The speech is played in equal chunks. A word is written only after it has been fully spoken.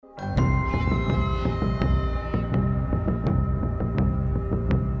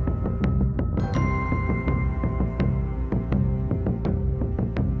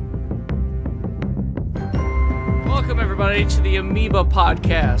everybody, to the Amoeba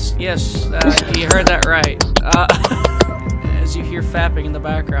Podcast. Yes, you heard that right. As you hear fapping in the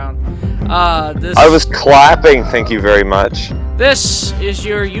background. I was clapping, thank you very much. This is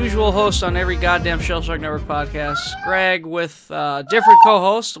your usual host on every goddamn Shellshock Network podcast, Greg, with different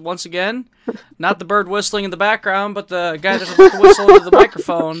co-host, once again. Not the bird whistling in the background, but the guy that doesn't whistle into the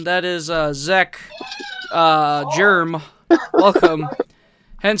microphone. That is Zek Germ. Welcome.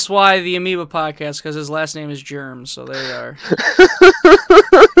 Hence why the Amoeba Podcast, because his last name is Germ, so there you are.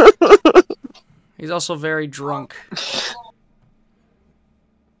 He's also very drunk.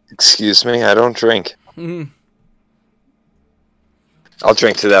 Excuse me, I don't drink. Mm-hmm. I'll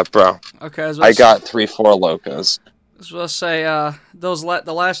drink to that, bro. Okay, I got 3-4 Locos. I was about to say,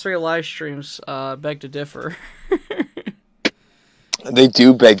 the last three live streams beg to differ. They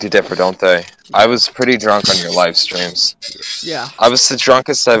do beg to differ, don't they? I was pretty drunk on your live streams. Yeah. I was the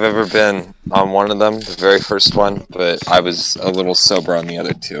drunkest I've ever been on one of them, the very first one, but I was a little sober on the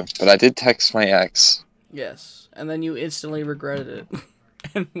other two. But I did text my ex. Yes, and then you instantly regretted it.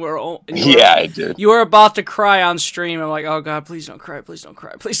 And I did. You were about to cry on stream. I'm like, oh god, please don't cry, please don't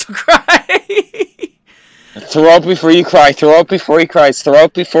cry, please don't cry. Throw up before you cry, throw up before he cries, throw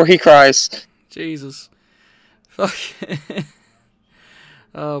up before he cries. Jesus. Fuck.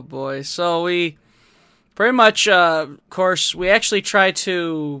 Oh boy. So we pretty much, of course, we actually try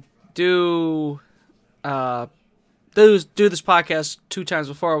to do this podcast 2 times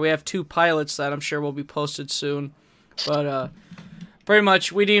before. We have 2 pilots that I'm sure will be posted soon. But pretty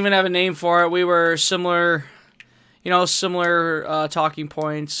much, we didn't even have a name for it. We were similar talking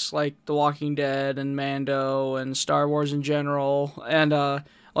points like The Walking Dead and Mando and Star Wars in general. And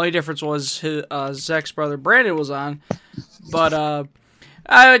only difference was Zek's brother Brandon was on. But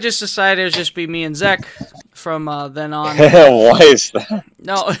I just decided it would just be me and Zek from then on. Why is that?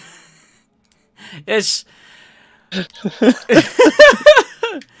 No. It's...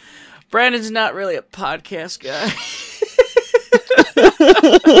 Brandon's not really a podcast guy.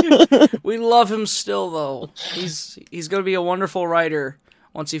 We love him still, though. He's going to be a wonderful writer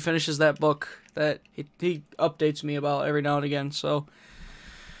once he finishes that book that he updates me about every now and again. So,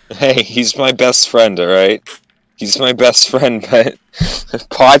 hey, he's my best friend, all right? He's my best friend, but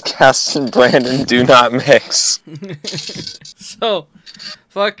podcasts and Brandon do not mix. So,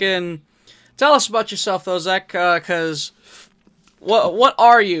 fucking tell us about yourself, though, Zek, because what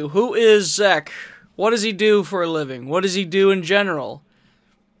are you? Who is Zek? What does he do for a living? What does he do in general?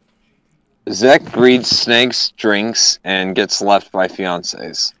 Zek breeds snakes, drinks, and gets left by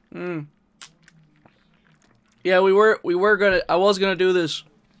fiancés. Yeah, I was gonna do this.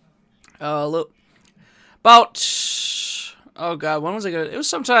 Oh god, when was I gonna? It was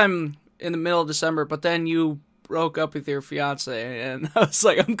sometime in the middle of December, but then you broke up with your fiance, and I was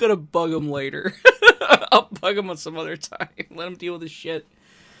like, I'm gonna bug him later. I'll bug him on some other time. Let him deal with his shit.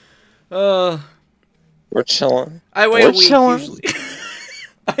 We're chilling. I wait a week usually.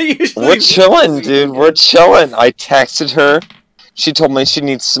 We're chilling, dude. We're chilling. I texted her. She told me she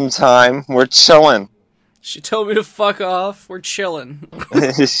needs some time. We're chilling. She told me to fuck off. We're chilling.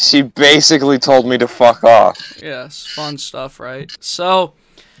 She basically told me to fuck off. Yes, fun stuff, right? So,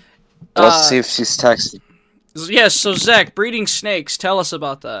 let's see if she's texting. Yes, so Zek, breeding snakes. Tell us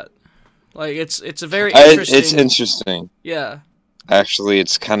about that. Like, it's a very interesting. It's interesting. Yeah. Actually,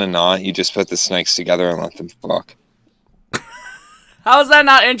 it's kind of not. You just put the snakes together and let them fuck. How is that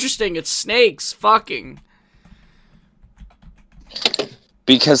not interesting? It's snakes fucking.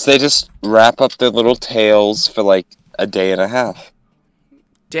 Because they just wrap up their little tails for like a day and a half.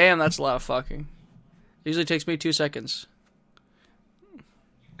 Damn, that's a lot of fucking. Usually takes me 2 seconds.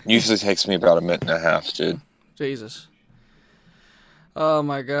 Usually takes me about a minute and a half, dude. Jesus. Oh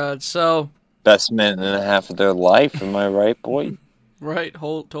my god, so... Best minute and a half of their life, am I right, boy? Right,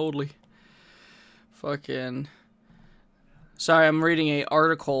 totally. Fucking... Sorry, I'm reading an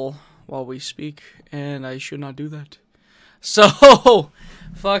article while we speak, and I should not do that. So,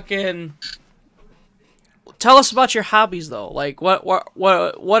 fucking... Tell us about your hobbies, though. Like, what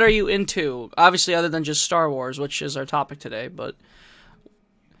are you into? Obviously, other than just Star Wars, which is our topic today, but...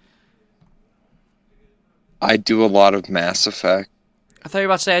 I do a lot of Mass Effect. I thought you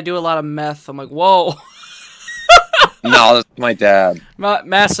were about to say I do a lot of meth. I'm like, whoa. No, that's my dad.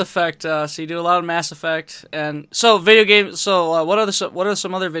 Mass Effect. So you do a lot of Mass Effect, and so video games. So what are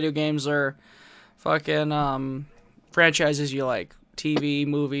some other video games or fucking franchises you like? TV,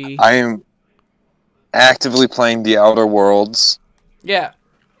 movie. I am actively playing The Outer Worlds. Yeah.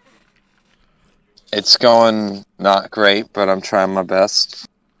 It's going not great, but I'm trying my best.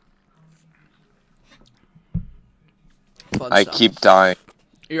 I keep dying.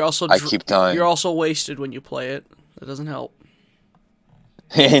 You're also I keep dying. You're also wasted when you play it. That doesn't help.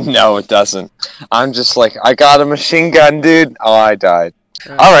 No, it doesn't. I'm just like, I got a machine gun, dude. Oh, I died.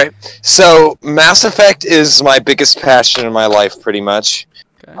 Right. Alright, so Mass Effect is my biggest passion in my life, pretty much.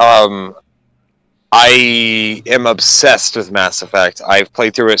 Okay. I am obsessed with Mass Effect. I've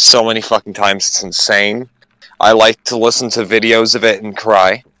played through it so many fucking times, it's insane. I like to listen to videos of it and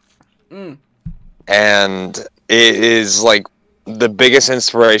cry. Mm. And it is, like, the biggest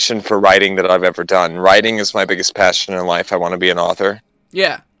inspiration for writing that I've ever done. Writing is my biggest passion in life. I want to be an author.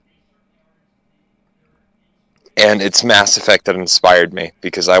 Yeah. And it's Mass Effect that inspired me,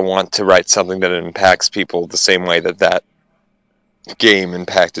 because I want to write something that impacts people the same way that that game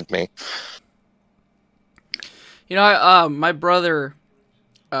impacted me. You know, my brother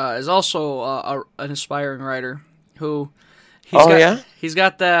is also an aspiring writer who he's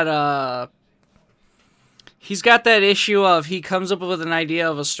got that issue of he comes up with an idea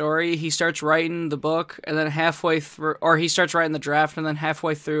of a story, he starts writing the book, and then halfway through, or he starts writing the draft, and then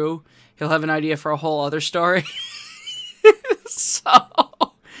halfway through he'll have an idea for a whole other story. So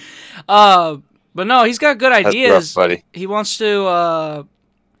but no, he's got good ideas. That's rough, buddy. He wants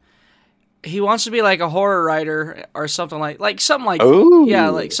to be like a horror writer or something like something like Ooh. yeah,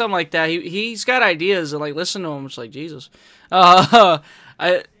 like something like that. He's got ideas, and like listen to him, it's like Jesus.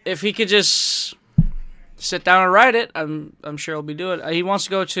 If he could just sit down and write it, I'm sure he'll be doing it. He wants to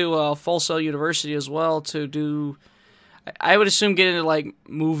go to Full Sail University as well to do, I would assume, get into like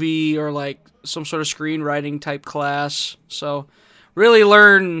movie or like some sort of screenwriting type class. So really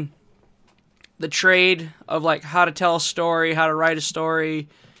learn the trade of like how to tell a story, how to write a story,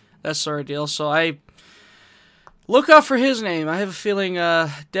 that sort of deal. So I look out for his name. I have a feeling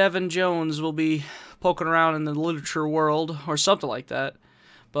Devin Jones will be poking around in the literature world or something like that.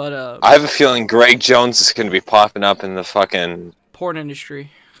 But I have a feeling Greg Jones is going to be popping up in the fucking porn industry.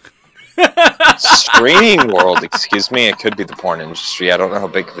 screening world. Excuse me, it could be the porn industry. I don't know how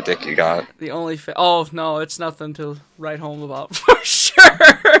big of a dick you got. The only oh no, it's nothing to write home about for sure.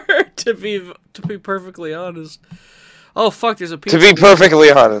 to be perfectly honest. Oh fuck, there's a pizza. To be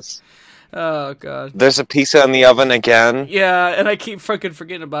perfectly honest. Oh god. There's a pizza in the oven again. Yeah, and I keep fucking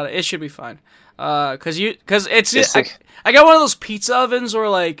forgetting about it. It should be fine. Cause it's I got one of those pizza ovens where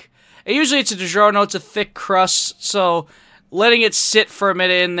like usually it's a DiGiorno, it's a thick crust, so letting it sit for a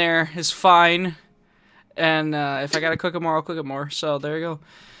minute in there is fine. And if I gotta cook it more, I'll cook it more. So there you go.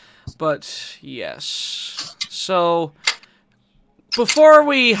 But yes. So before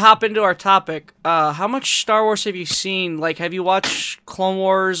we hop into our topic, how much Star Wars have you seen? Like, have you watched Clone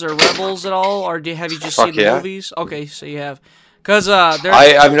Wars or Rebels at all, or have you just seen the movies? Okay, so you have. Cause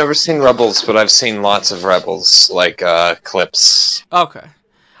I've never seen Rebels, but I've seen lots of Rebels, like clips. Okay.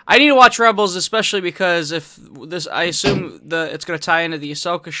 I need to watch Rebels, especially because I assume it's gonna tie into the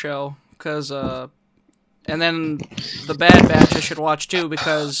Ahsoka show, and then the Bad Batch I should watch too,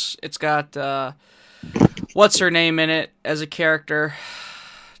 because it's got what's her name in it as a character.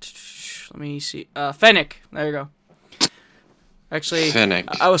 Let me see. Fennec. There you go. Actually,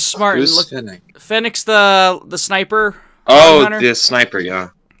 Fennec. I was smart. Who's Fennec? Fennec's the sniper. Oh, the sniper, yeah.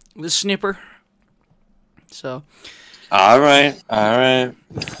 The snipper. So. Alright.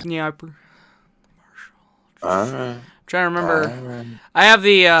 Sniper. Alright. Trying to remember. I have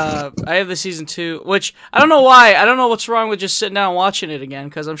the season 2, which I don't know why. I don't know what's wrong with just sitting down and watching it again,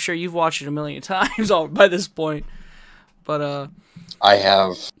 because I'm sure you've watched it a million times by this point. But I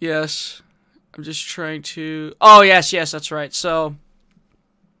have. Yes. I'm just trying to. Oh yes, that's right. So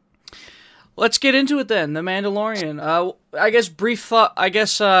let's get into it then. The Mandalorian. I guess brief thought. I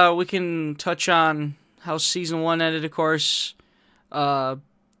guess we can touch on how season 1 ended. Of course,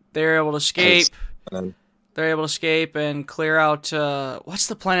 they're able to escape. They're able to escape and clear out. What's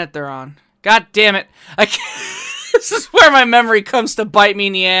the planet they're on? God damn it! This is where my memory comes to bite me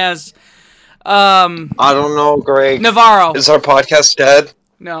in the ass. I don't know, Greg. Navarro. Is our podcast dead?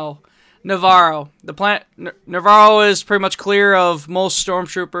 No. Navarro. The planet Navarro is pretty much clear of most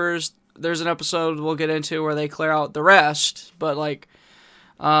stormtroopers. There's an episode we'll get into where they clear out the rest, but like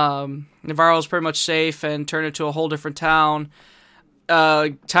Navarro is pretty much safe and turned into a whole different town.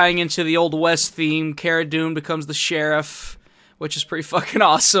 Tying into the Old West theme, Cara Dune becomes the sheriff, which is pretty fucking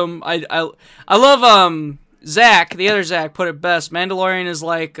awesome. I love Zach, the other Zach, put it best. Mandalorian is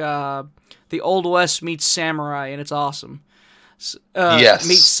like the Old West meets samurai, and it's awesome. Yes.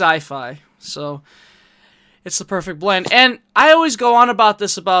 Meets sci-fi. So it's the perfect blend. And I always go on about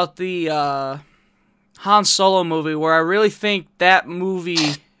this about the Han Solo movie, where I really think that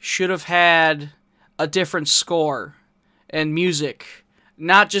movie should have had a different score and music.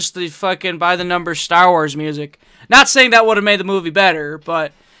 Not just the fucking by the numbers Star Wars music. Not saying that would have made the movie better,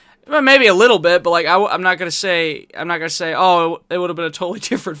 but Well, maybe a little bit, but like I'm not gonna say oh it would have been a totally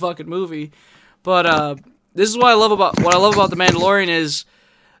different fucking movie. But this is what I love about the Mandalorian is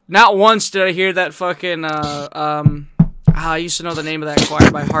not once did I hear that fucking I used to know the name of that choir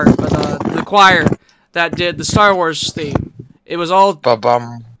by heart, but the choir that did the Star Wars theme, it was all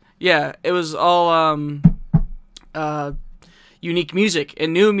Ba-bum. yeah, it was all unique music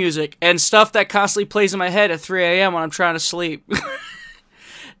and new music and stuff that constantly plays in my head at 3 a.m. when I'm trying to sleep.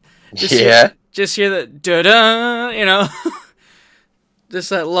 Just hear that da-da, you know, just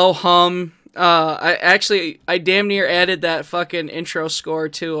that low hum. I damn near added that fucking intro score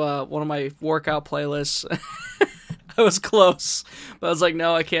to one of my workout playlists. I was close, but I was like,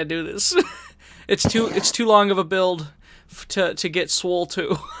 no, I can't do this. It's too long of a build to get swole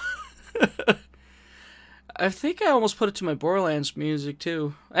to. I think I almost put it to my Borderlands music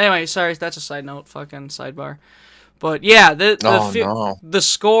too. Anyway, sorry, that's a side note, fucking sidebar. But yeah, the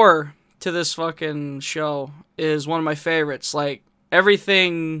score to this fucking show is one of my favorites. Like,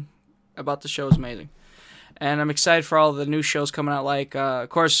 everything about the show is amazing. And I'm excited for all the new shows coming out. Like, of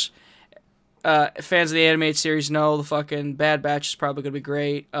course, fans of the animated series know the fucking Bad Batch is probably going to be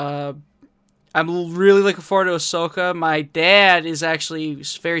great. I'm really looking forward to Ahsoka. My dad is actually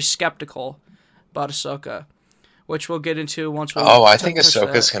very skeptical about Ahsoka, which we'll get into once we I think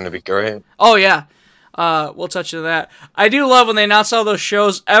Ahsoka's going to be great. Oh, yeah. We'll touch on that. I do love when they announce all those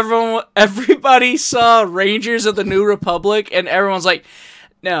shows. Everybody saw Rangers of the New Republic, and everyone's like,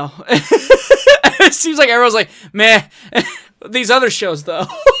 no. It seems like everyone's like, meh. These other shows, though.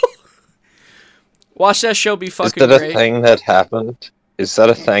 Watch that show be fucking great. Is that a thing that happened? Is that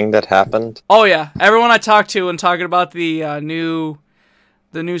a thing that happened? Oh, yeah. Everyone I talked to when talking about the new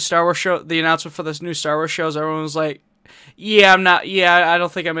Star Wars show, the announcement for this new Star Wars shows, everyone was like, I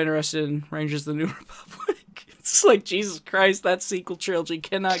don't think I'm interested in Rangers of the New Republic. It's like, Jesus Christ, that sequel trilogy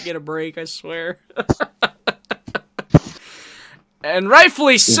cannot get a break, I swear. And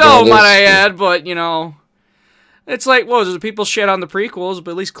rightfully so, might I add, but, you know, it's like, people shit on the prequels, but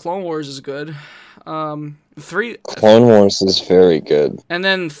at least Clone Wars is good. Clone Wars is very good. And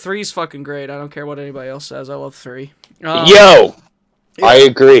then 3's fucking great. I don't care what anybody else says. I love 3. Yeah. I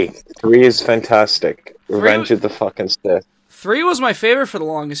agree. 3 is fantastic. Revenge of the fucking Sith. 3 was my favorite for the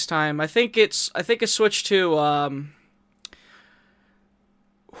longest time. I think it switched to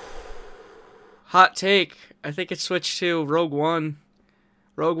hot take. I think it switched to Rogue One.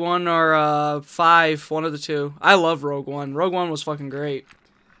 Rogue One or 5, one of the two. I love Rogue One. Rogue One was fucking great.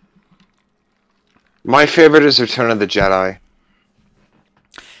 My favorite is Return of the Jedi.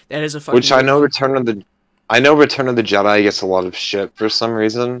 That is a fucking Which I know Return of the Jedi gets a lot of shit for some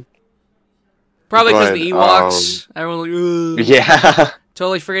reason. Probably because the Ewoks. Everyone's like, ugh. Yeah.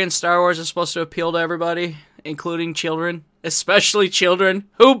 Totally forgetting Star Wars is supposed to appeal to everybody, including children. Especially children.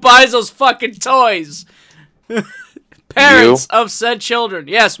 Who buys those fucking toys? Parents of said children.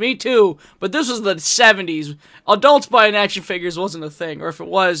 Yes, me too. But this was the 70s. Adults buying action figures wasn't a thing. Or if it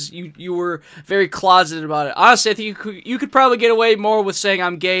was, you were very closeted about it. Honestly, I think you could probably get away more with saying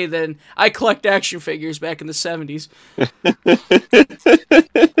I'm gay than I collect action figures back in the 70s.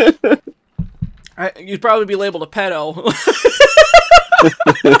 You'd probably be labeled a pedo.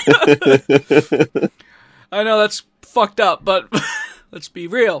 I know that's fucked up, but let's be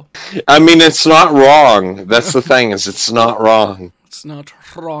real. I mean, it's not wrong. That's the thing, is it's not wrong. It's not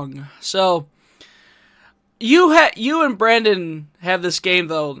wrong. So, you and Brandon have this game,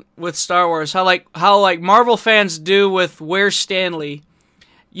 though, with Star Wars. How Marvel fans do with Where's Stanley.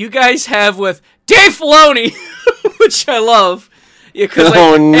 You guys have with Dave Filoni, which I love. Yeah, because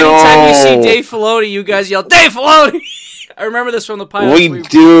anytime you see Dave Filoni, you guys yell, Dave Filoni! I remember this from the pilot. We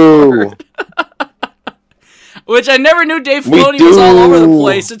do! Which I never knew Dave Filoni was all over the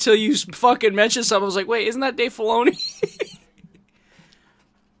place until you fucking mentioned something. I was like, wait, isn't that Dave Filoni?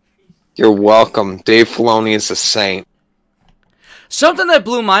 You're welcome. Dave Filoni is a saint. Something that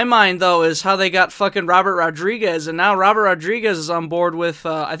blew my mind, though, is how they got fucking Robert Rodriguez, and now Robert Rodriguez is on board with,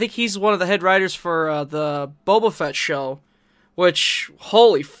 I think he's one of the head writers for the Boba Fett show. Which,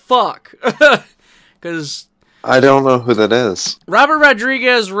 holy fuck. Because I don't know who that is. Robert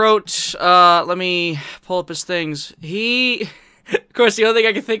Rodriguez wrote, let me pull up his things. Of course, the only thing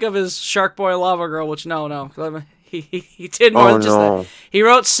I can think of is Shark Boy and Lava Girl, which no. He did more than just that. He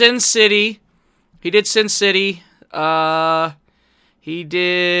wrote Sin City. He did Sin City. He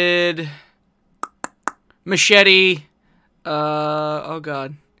did Machete. Oh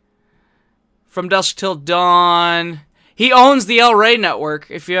god. From Dusk Till Dawn. He owns the El Rey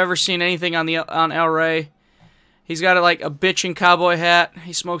network. If you've ever seen anything on El Rey, he's got a bitchin' cowboy hat.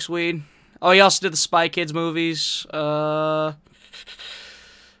 He smokes weed. Oh, he also did the Spy Kids movies.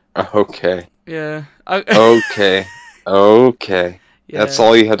 Okay. Yeah. Okay. Okay. Yeah. That's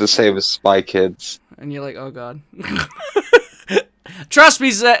all you had to say was Spy Kids. And you're like, oh god. Trust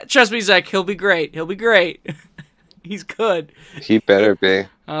me, Zach. He'll be great. He'll be great. He's good. He better be.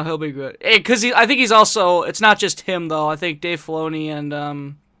 Oh, he'll be good. Because I think he's also. It's not just him though. I think Dave Filoni and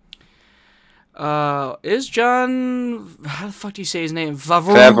is John? How the fuck do you say his name?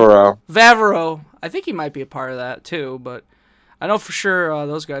 Favreau. Favreau. I think he might be a part of that too, but I know for sure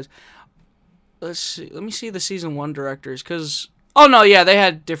those guys. Let's see. Let me see the season 1 directors, because oh no, yeah, they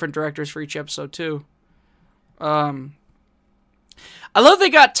had different directors for each episode too. I love they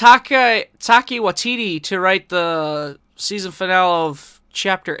got Taki Waititi to write the season finale of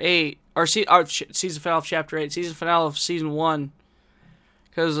Chapter 8, or season finale of Chapter 8, season finale of Season 1.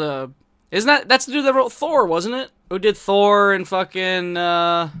 Because, isn't that's the dude that wrote Thor, wasn't it? Who did Thor and fucking,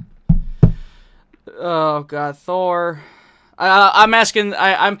 oh god, Thor.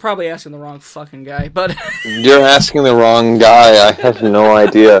 I'm probably asking the wrong fucking guy, but... You're asking the wrong guy, I have no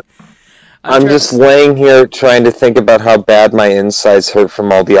idea. I'm just laying here trying to think about how bad my insides hurt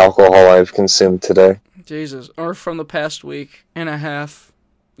from all the alcohol I've consumed today. Jesus. Or from the past week and a half,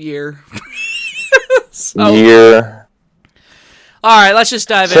 year. Year. Alright, let's just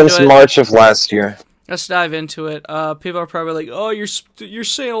dive into it. Since March of last year. Let's dive into it. People are probably like, oh, you're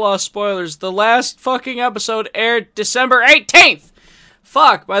saying a lot of spoilers. The last fucking episode aired December 18th!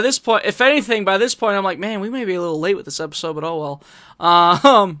 Fuck, by this point, if anything, by this point, I'm like, man, we may be a little late with this episode, but oh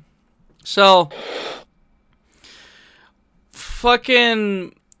well. So,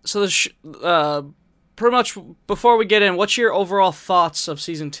 fucking, pretty much before we get in, what's your overall thoughts of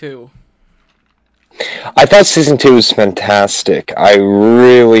Season 2? I thought Season 2 was fantastic. I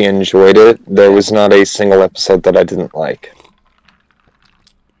really enjoyed it. There was not a single episode that I didn't like.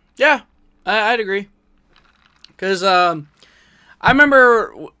 Yeah, I'd agree. Because, I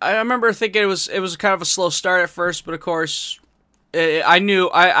remember thinking it was kind of a slow start at first, but of course... I knew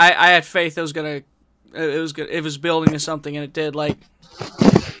I had faith it was building to something, and it did. Like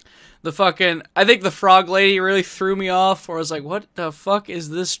I think the frog lady really threw me off, where I was like, what the fuck is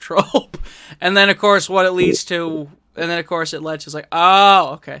this trope? And then of course what it leads to, and then of course it led to, like,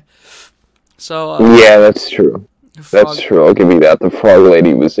 oh, okay. So yeah, that's true. That's true. I'll give you that. The frog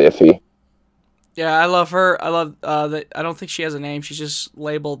lady was iffy. Yeah, I love her. I love that. I don't think she has a name. She's just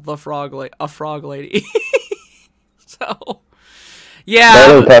labeled a frog lady. So. Yeah.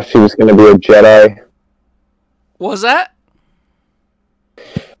 Brandon thought she was going to be a Jedi. What was that?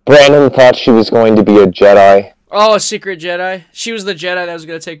 Brandon thought she was going to be a Jedi. Oh, a secret Jedi? She was the Jedi that was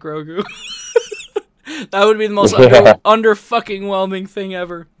going to take Grogu. That would be the most under fucking whelming thing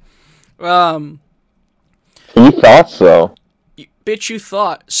ever. You thought so. Bitch, you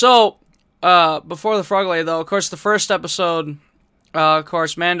thought. So, before the frog lady, though, of course, the first episode, of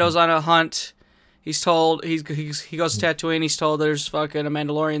course, Mando's on a hunt. He's told, he goes to Tatooine, he's told there's fucking a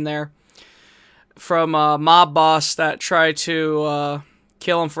Mandalorian there from a mob boss that tried to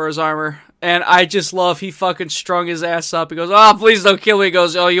kill him for his armor. And I just love, he fucking strung his ass up. He goes, oh, please don't kill me. He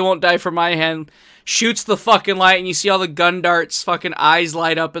goes, oh, you won't die from my hand. Shoots the fucking light, and you see all the gun darts, fucking eyes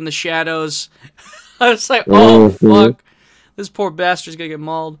light up in the shadows. I was like, oh, fuck. This poor bastard's gonna get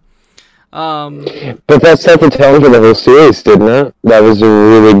mauled. But that set the tone for the whole series, didn't it? That was a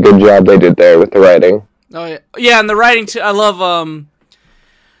really good job they did there with the writing. Oh yeah, yeah, and the writing too. I love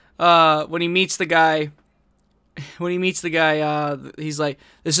when he meets the guy. He's like,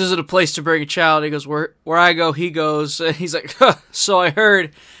 "This isn't a place to bring a child." He goes, "Where I go, he goes." And he's like, huh, "So I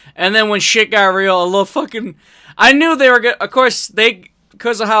heard." And then when shit got real, I love fucking. I knew they were good. Of course,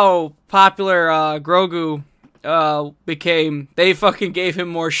 because of how popular Grogu became, they fucking gave him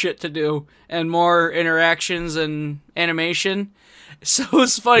more shit to do and more interactions and animation. So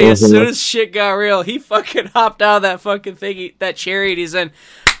it's funny, as soon as shit got real, he fucking hopped out of that fucking thing, that chariot he's in,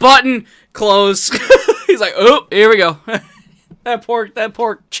 button, close. He's like, oh, here we go. That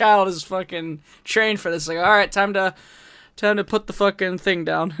poor child is fucking trained for this. Like, all right, time to put the fucking thing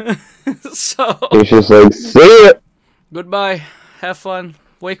down. So he's just like, see it. Goodbye. Have fun.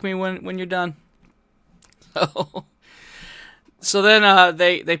 Wake me when you're done. So then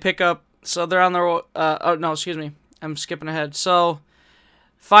they pick up. So they're on their. Oh no, excuse me. I'm skipping ahead. So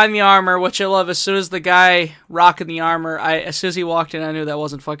find the armor, which I love. As soon as the guy rocking the armor, as soon as he walked in, I knew that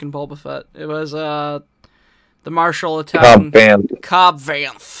wasn't fucking Boba Fett. It was the Marshal of town, Cobb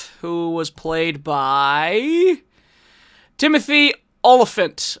Vanth, who was played by Timothy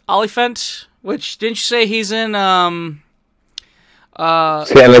Olyphant. Which, didn't you say he's in Santa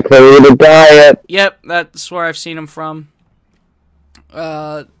Clarita Diet. Yep, that's where I've seen him from.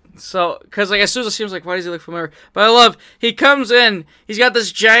 So, because like as soon as it seems like, why does he look familiar? But I love he comes in. He's got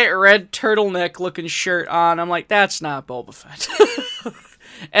this giant red turtleneck looking shirt on. I'm like, that's not Boba Fett.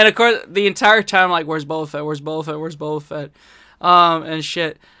 And of course, the entire time, I'm like, where's Boba Fett? Where's Boba Fett? Where's Boba Fett? And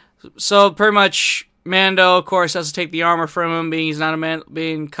shit. So pretty much, Mando, of course, has to take the armor from him,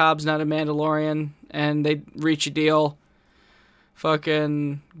 being Cobb's not a Mandalorian, and they reach a deal.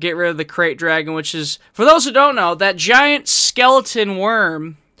 Fucking get rid of the Krayt Dragon, which is, for those who don't know, that giant skeleton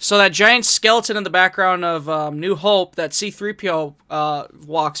worm. So that giant skeleton in the background of New Hope that C-3PO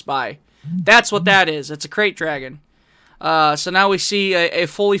walks by. That's what that is. It's a Krayt Dragon. So now we see a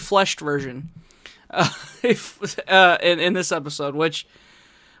fully fleshed version in this episode, which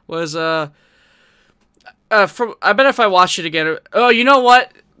was I bet if I watched it again. Oh, you know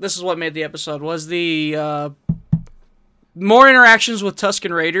what? This is what made the episode was the more interactions with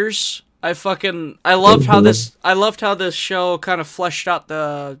Tusken Raiders. I loved how this show kind of fleshed out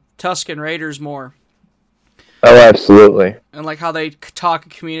the Tusken Raiders more. Oh, absolutely. And like how they talk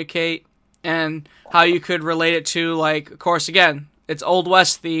and communicate, and how you could relate it to, like, of course, again, it's Old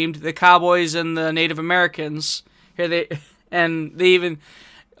West themed. The cowboys and the Native Americans here, they even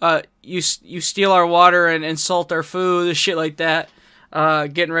you steal our water and insult our food, and shit like that.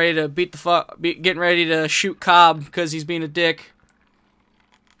 Getting ready to getting ready to shoot Cobb because he's being a dick.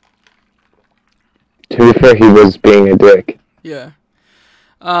 To be fair, he was being a dick. Yeah.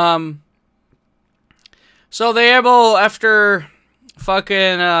 So they're able, after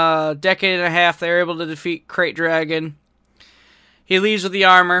fucking decade and a half, they're able to defeat Krayt Dragon. He leaves with the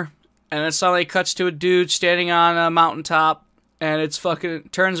armor, and it suddenly cuts to a dude standing on a mountaintop, and it's fucking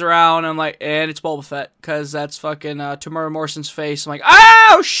turns around, and I'm like, and it's Boba Fett, because that's fucking Tamara Morrison's face. I'm like,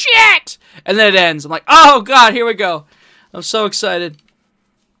 oh shit! And then it ends. I'm like, oh god, here we go. I'm so excited.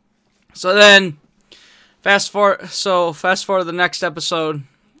 So then, fast forward to the next episode.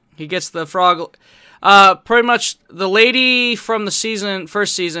 He gets the frog. Pretty much the lady from the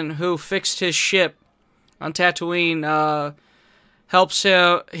first season who fixed his ship on Tatooine helps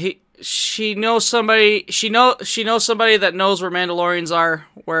him. She knows somebody. She knows somebody that knows where Mandalorians are,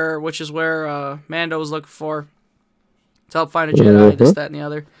 which is where Mando was looking for to help find a Jedi. This, that, and the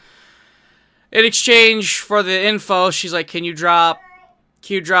other. In exchange for the info, she's like, "Can you drop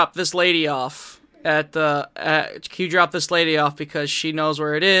this lady off can you drop this lady off because she knows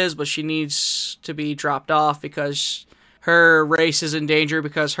where it is, but she needs to be dropped off because her race is in danger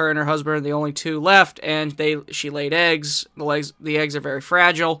because her and her husband are the only two left, and she laid eggs. The eggs are very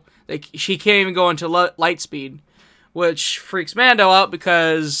fragile. She can't even go into light speed, which freaks Mando out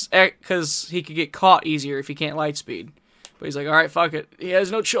because he could get caught easier if he can't light speed. But he's like, all right, fuck it. He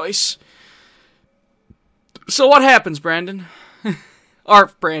has no choice. So what happens, Brandon?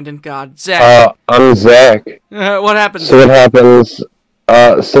 Or Brandon, God, Zach. I'm Zach. What happens? So what happens?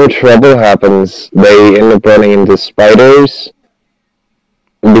 Some trouble happens. They end up running into spiders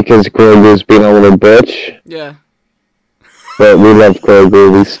because Grogu's being a little bitch. Yeah. But we love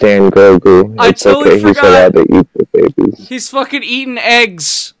Grogu. We stand Grogu. It's totally okay. Forgot. He's allowed to eat the babies. He's fucking eating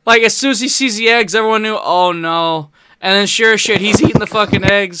eggs. Like, as soon as he sees the eggs, everyone knew, oh no. And then sure as shit, he's eating the fucking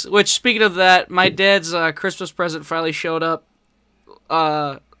eggs. Which, speaking of that, my dad's Christmas present finally showed up.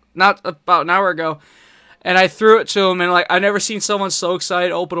 Not about an hour ago. And I threw it to him, and like, I've never seen someone so excited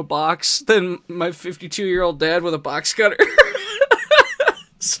to open a box than my 52-year-old dad with a box cutter.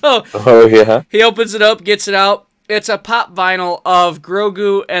 So, oh yeah, he opens it up, gets it out. It's a pop vinyl of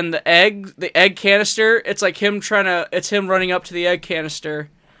Grogu and the egg canister. It's like it's him running up to the egg canister.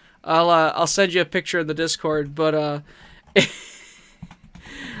 I'll send you a picture in the Discord, but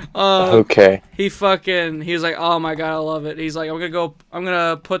okay. He was like, oh my god, I love it. He's like, I'm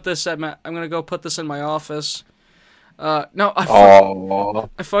gonna put this in my office. Yeah,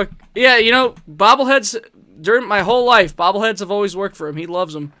 bobbleheads, during my whole life, bobbleheads have always worked for him. He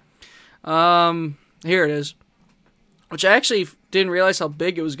loves them. Here it is. Which I actually didn't realize how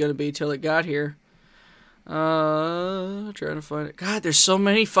big it was gonna be till it got here. Trying to find it. God, there's so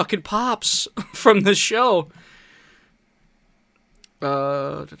many fucking pops from this show.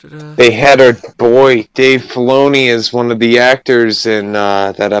 They had our boy Dave Filoni as one of the actors in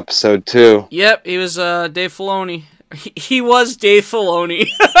that episode too. Yep, he was Dave Filoni. He was Dave Filoni.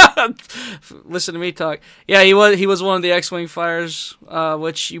 Listen to me talk. Yeah, he was one of the X-Wing fighters,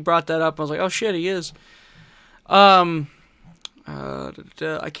 which you brought that up. I was like, oh shit, he is. I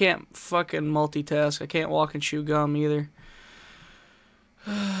can't fucking multitask. I can't walk and chew gum either.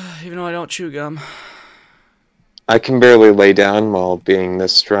 Even though I don't chew gum. I can barely lay down while being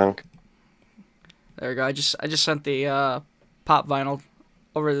this drunk. There we go. I just sent the pop vinyl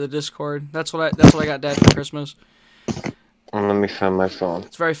over to the Discord. That's what I got Dad for Christmas. Let me find my phone.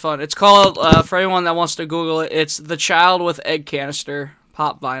 It's very fun. It's called, for anyone that wants to Google it, it's The Child with Egg Canister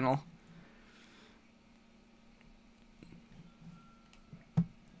Pop Vinyl.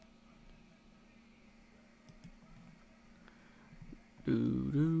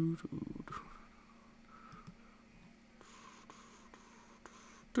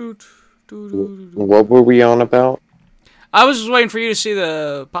 What were we on about? I was just waiting for you to see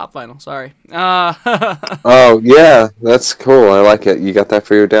the pop vinyl. Sorry. Oh, yeah. That's cool. I like it. You got that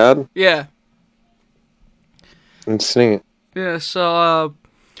for your dad? Yeah. Let's sing it. Yeah,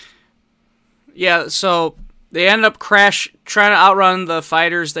 so they end up trying to outrun the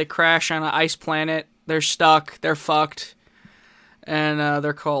fighters. They crash on an ice planet. They're stuck. They're fucked. And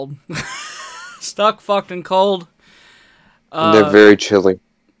they're cold. Stuck, fucked, and cold. They're very chilly.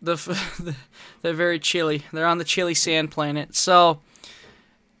 They're very chilly. They're on the chilly sand planet. So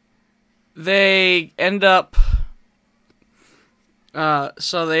they end up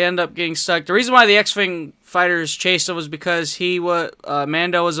getting stuck. The reason why the X-Wing fighters chased him was because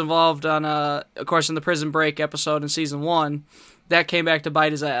Mando was involved on of course in the Prison Break episode in season 1. That came back to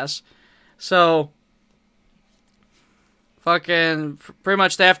bite his ass. So fucking pretty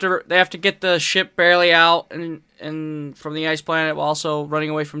much they have to get the ship barely out and from the ice planet, while also running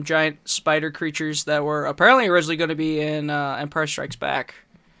away from giant spider creatures that were apparently originally going to be in Empire Strikes Back.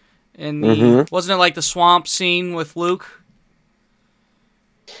 Wasn't it like the swamp scene with Luke?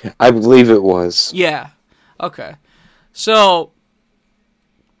 I believe it was. Yeah. Okay. So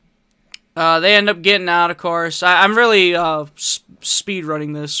they end up getting out, of course. I'm really speed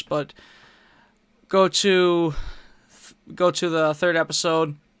running this, but go to the third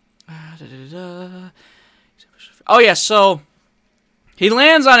episode. Oh yeah, so he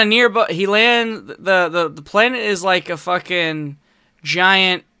lands on a nearby. The planet is like a fucking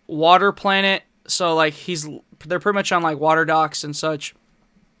giant water planet. So like they're pretty much on like water docks and such.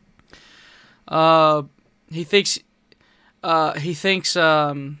 He thinks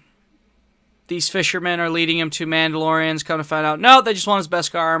these fishermen are leading him to Mandalorians. Come to find out, no, they just want his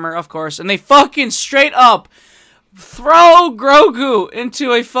Beskar armor, of course, and they fucking straight up throw Grogu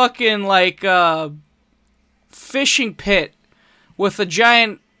into a fucking like fishing pit with a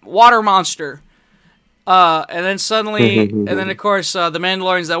giant water monster. And then of course, the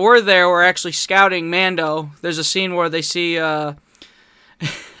Mandalorians that were there were actually scouting Mando. There's a scene where they see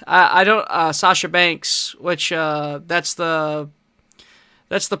Sasha Banks, which that's the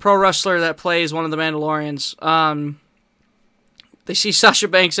pro wrestler that plays one of the Mandalorians. They see Sasha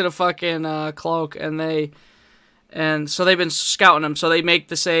Banks in a fucking cloak, and so they've been scouting him. So they make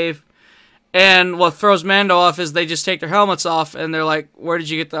the save, and what throws Mando off is they just take their helmets off, and they're like, "Where did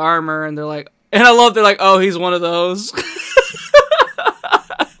you get the armor?" And they're like, "Oh, he's one of those."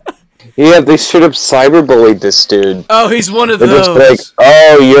 Yeah, they straight up cyberbullied this dude. Oh, he's one of They're those. just like,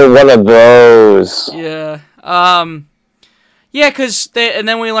 oh, you're one of those. Yeah. Yeah, and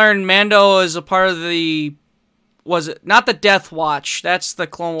then we learned Mando is a part of was it not the Death Watch? That's the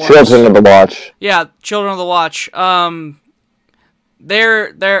Clone Wars. Children of the Watch. Yeah, Children of the Watch. Of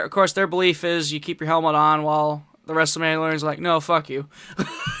course, their belief is you keep your helmet on while the rest of the Mandalorians are like, no, fuck you.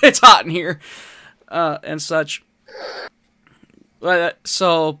 It's hot in here. And such.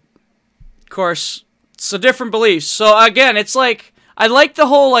 So, of course, so different beliefs. So, again, it's like, I like the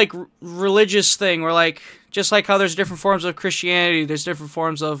whole, like, religious thing where, like, just like how there's different forms of Christianity, there's different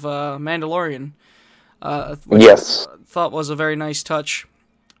forms of Mandalorian. Which Yes. I thought was a very nice touch.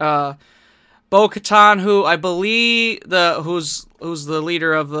 Bo-Katan, who I believe who's the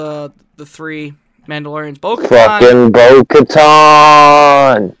leader of the three Mandalorians. Bo-Katan. Fucking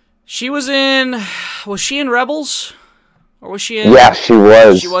Bo-Katan. Was she in Rebels? Or was she in? Yeah, she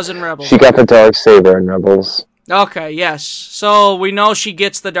was. She was in Rebels. She got the Darksaber in Rebels. Okay, yes. So we know she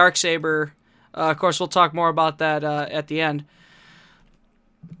gets the Darksaber. Of course, we'll talk more about that at the end.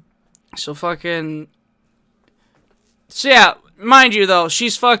 So fucking. So yeah, mind you though,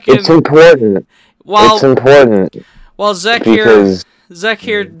 she's fucking. It's important. It's important. Well, Zek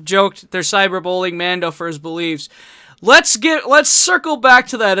here joked they're cyberbullying Mando for his beliefs. Let's circle back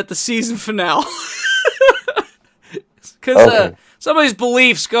to that at the season finale. Because somebody's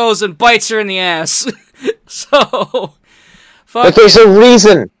beliefs goes and bites her in the ass. So, but there's a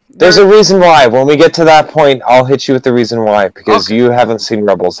reason. There's a reason why. When we get to that point, I'll hit you with the reason why. Because you haven't seen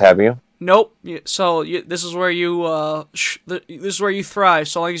Rebels, have you? Nope. So this is where you this is where you thrive.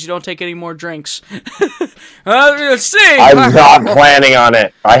 So long as you don't take any more drinks. Let's see. I'm not planning on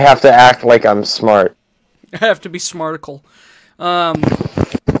it. I have to act like I'm smart. I have to be smarticle.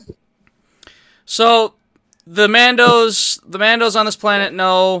 So the Mandos on this planet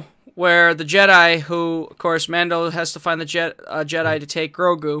know where the Jedi, who, of course, Mando has to find the Jedi to take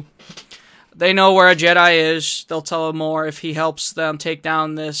Grogu. They know where a Jedi is. They'll tell him more if he helps them take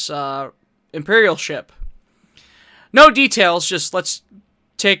down this Imperial ship. No details, just let's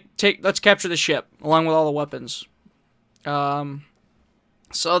capture the ship along with all the weapons.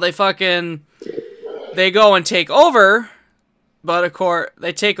 So they go and take over, but of course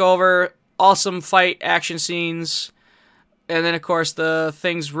they take over. Awesome fight action scenes, and then of course the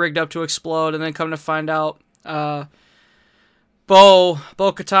thing's rigged up to explode, and then come to find out,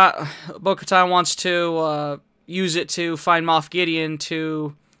 Bo-Katan wants to use it to find Moff Gideon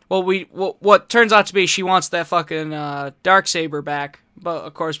to. What turns out to be she wants that fucking Darksaber back, but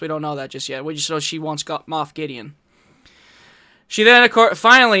of course we don't know that just yet. We just know she wants Moff Gideon. She then, of course,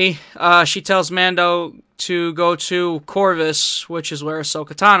 finally, she tells Mando to go to Corvus, which is where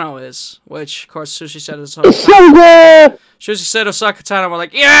Ahsoka Tano is. Which, of course, Sushi said Ahsoka Tano. Sushi said Ahsoka Tano. We're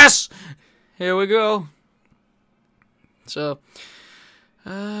like, yes! Here we go. So,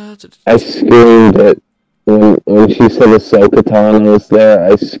 I screamed it. When she said Ahsoka Tano was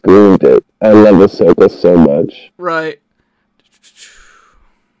there, I screamed it. I love Ahsoka so much. Right.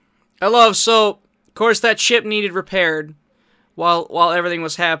 So, of course, that ship needed repaired while everything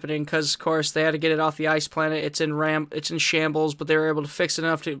was happening, because, of course, they had to get it off the ice planet. It's in shambles, but they were able to fix it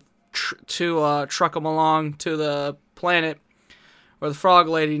enough to truck them along to the planet where the frog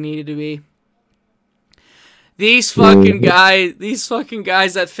lady needed to be. These fucking guys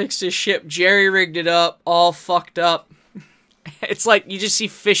that fixed his ship, jerry-rigged it up, all fucked up. It's like you just see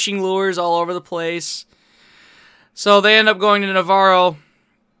fishing lures all over the place. So they end up going to Navarro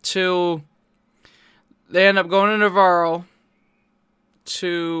to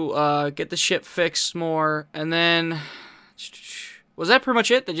get the ship fixed more, and then was that pretty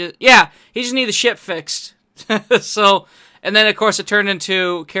much it? He just needed the ship fixed. So, and then of course it turned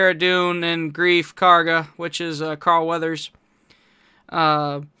into Cara Dune and Greef Karga, which is Carl Weathers.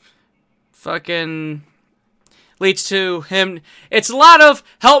 Fucking leads to him. It's a lot of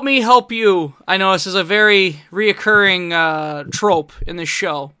help me help you. I know this is a very reoccurring trope in this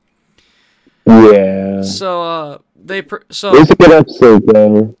show. Yeah. So it's a good episode,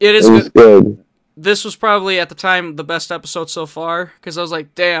 though. It is good. This was probably, at the time, the best episode so far, because I was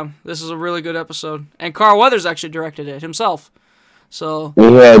like, damn, this is a really good episode. And Carl Weathers actually directed it himself. So he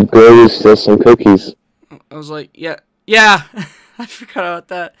had Grogu steal some cookies. I was like, yeah, I forgot about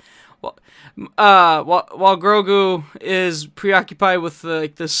that. While Grogu is preoccupied with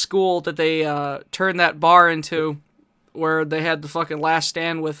the school that they turned that bar into, where they had the fucking last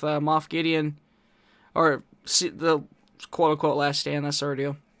stand with Moff Gideon, or the quote-unquote last stand, that's our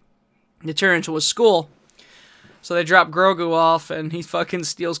deal. They turn into a school, so they drop Grogu off, and he fucking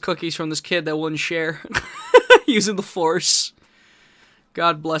steals cookies from this kid that wouldn't share, using the Force.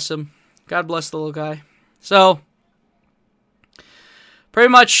 God bless him. God bless the little guy. So, pretty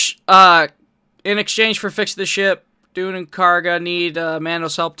much, in exchange for fixing the ship, Dune and Karga need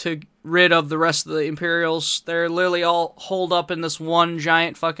Mando's help to rid of the rest of the Imperials. They're literally all holed up in this one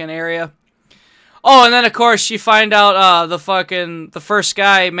giant fucking area. Oh, and then of course you find out the first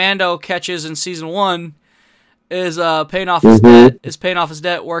guy Mando catches in season 1 is paying off his debt. Is paying off his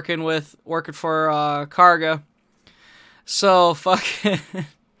debt working for Karga. So fucking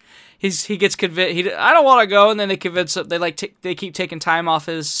he gets convinced. I don't want to go, and then they convince him. They keep taking time off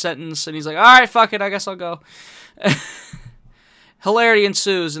his sentence, and he's like, all right, fuck it, I guess I'll go. Hilarity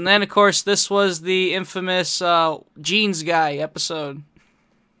ensues, and then of course this was the infamous Jeans guy episode.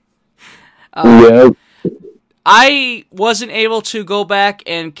 I wasn't able to go back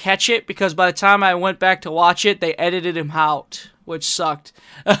and catch it because by the time I went back to watch it, they edited him out, which sucked.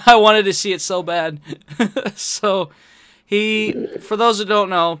 I wanted to see it so bad. So for those who don't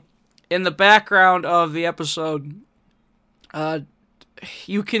know, in the background of the episode,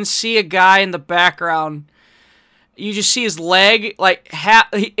 you can see a guy in the background. You just see his leg,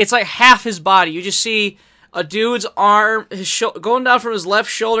 it's like half his body. You just see a dude's arm, going down from his left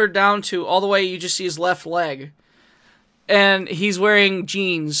shoulder down to all the way, you just see his left leg. And he's wearing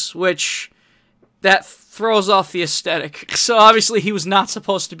jeans, which that throws off the aesthetic. So obviously he was not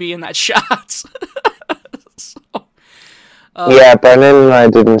supposed to be in that shot. Yeah, Brennan and I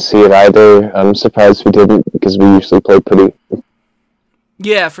didn't see it either. I'm surprised we didn't, because we usually play pretty...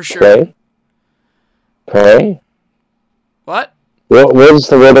 Yeah, for sure. Pray? What? What is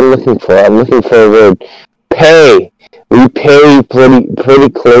the word I'm looking for? I'm looking for a word. Pay. We pay pretty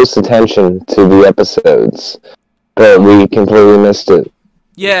close attention to the episodes, but we completely missed it.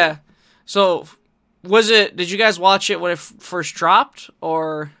 Yeah. So, did you guys watch it when it first dropped,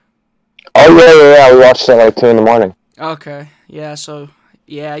 or? Oh, yeah, we watched it like 2 in the morning. Okay. Yeah, so,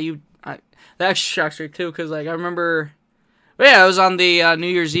 yeah, that actually shocks me too, because like I remember, I was on the New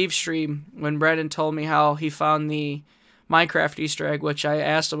Year's Eve stream when Brandon told me how he found the Minecraft Easter egg, which I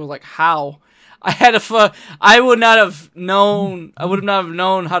asked him, I was like, how? I would not have known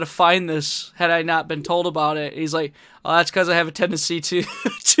how to find this had I not been told about it. He's like, oh, that's because I have a tendency to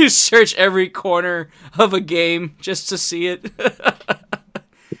to search every corner of a game just to see it.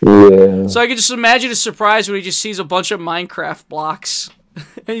 Yeah. So I can just imagine his surprise when he just sees a bunch of Minecraft blocks.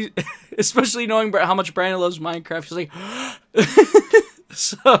 Especially knowing how much Brandon loves Minecraft. He's like,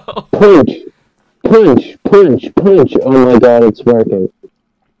 so. Punch. Oh my god, it's working.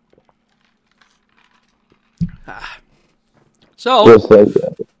 So. Just like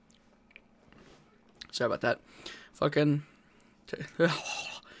that. Sorry about that. Fucking.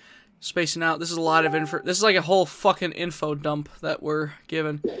 Spacing out. This is a lot of info. This is like a whole fucking info dump that we're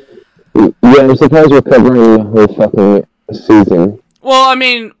given. Yeah, I'm surprised we're covering the whole fucking season. Well, I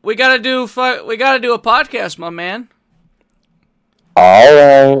mean, we gotta do a podcast, my man.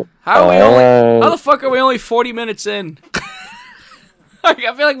 Alright. How the fuck are we only 40 minutes in? I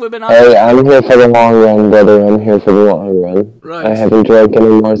feel like we've been on. Hey, I'm here for the long run, brother. I'm here for the long run. Right. I haven't drank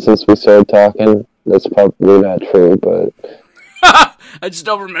anymore since we started talking. That's probably not true, but I just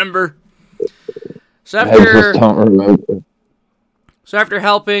don't remember. So I just don't remember. So after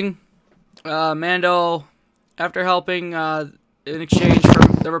helping Mando, in exchange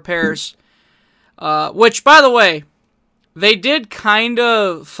for the repairs, which, by the way, they did kind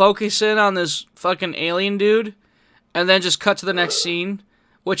of focus in on this fucking alien dude, and then just cut to the next scene,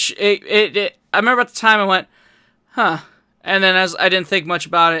 which I remember at the time I went, huh, and then as I didn't think much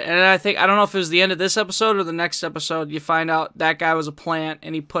about it, and I don't know if it was the end of this episode or the next episode, you find out that guy was a plant,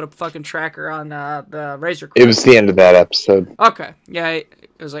 and he put a fucking tracker on the Razor Crest. It was the end of that episode. Okay, yeah, it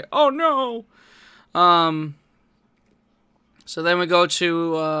was like, oh no. So then we go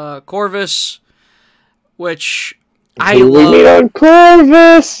to Corvus, which I love. We meet on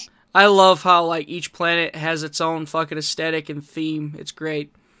Corvus. I love how like each planet has its own fucking aesthetic and theme. It's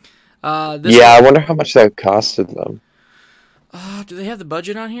great. I wonder how much that costed them. Do they have the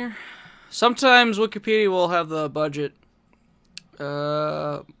budget on here? Sometimes Wikipedia will have the budget.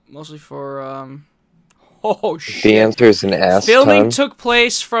 Mostly for oh shit. The answer is an ass Filming ton. took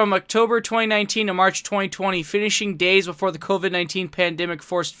place from October 2019 to March 2020, finishing days before the COVID-19 pandemic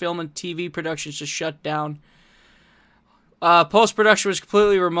forced film and TV productions to shut down. Post-production was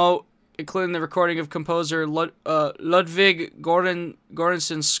completely remote, including the recording of composer Ludwig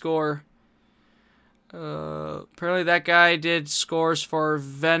Göransson's score. Apparently that guy did scores for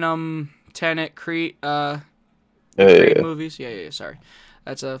Venom, Tenet, Creed movies. Yeah, sorry.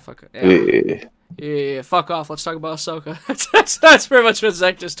 That's a fucking... Yeah, fuck off. Let's talk about Ahsoka. That's pretty much what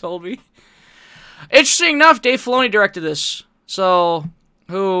Zach just told me. Interesting enough, Dave Filoni directed this. So,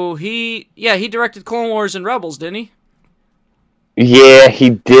 he directed Clone Wars and Rebels, didn't he? Yeah,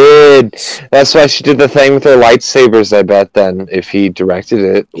 he did. That's why she did the thing with her lightsabers, I bet, then, if he directed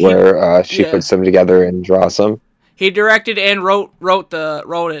it, where she puts them together and draws them. He directed and wrote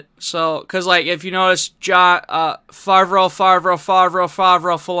it. So, because, like, if you notice, John, Favreau,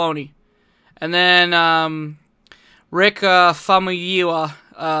 Filoni. And then, Rick Famuyiwa,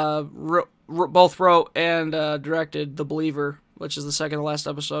 both wrote and directed The Believer, which is the second to last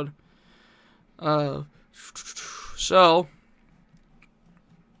episode. So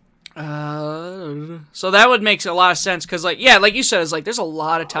that would make a lot of sense, because, like, yeah, like you said, it's like there's a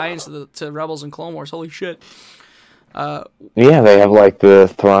lot of tie-ins to Rebels and Clone Wars. Holy shit. Yeah, they have, like, the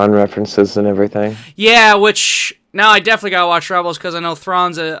Thrawn references and everything. Yeah, which now I definitely gotta watch Rebels, because I know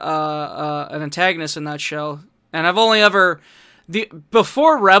Thrawn's an antagonist in that show, and I've only ever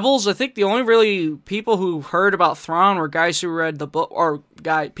before Rebels, I think the only really people who heard about Thrawn were guys who read the book, or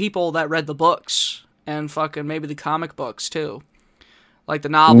people that read the books and fucking maybe the comic books too. Like the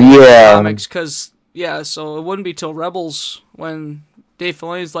novels and the comics, because, so it wouldn't be till Rebels when Dave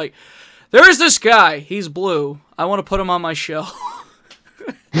Filoni's like, there's this guy, he's blue, I want to put him on my show.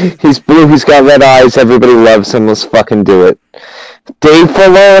 He's blue, he's got red eyes, everybody loves him, let's fucking do it. Dave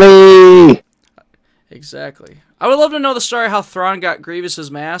Filoni! Exactly. I would love to know the story how Thrawn got Grievous's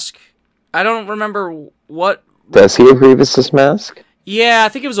mask. I don't remember what... Does he have Grievous's mask? Yeah, I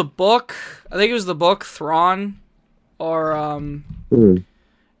think it was a book. I think it was the book Thrawn, or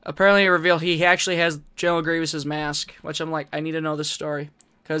apparently it revealed he actually has General Grievous's mask, which I'm like, I need to know this story,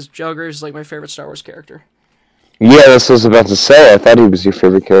 because General Grievous is like my favorite Star Wars character. Yeah, that's what I was about to say. I thought he was your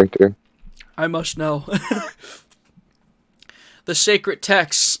favorite character. I must know. The sacred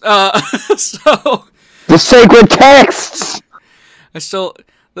texts. The sacred texts!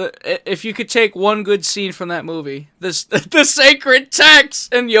 If you could take one good scene from that movie, the sacred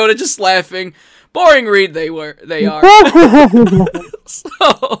text, and Yoda just laughing. Boring read they are.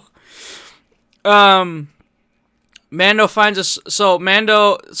 So, Mando finds us. So come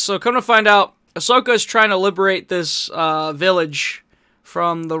to find out, Ahsoka is trying to liberate this village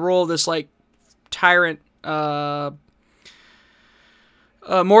from the rule of this like tyrant, Morgan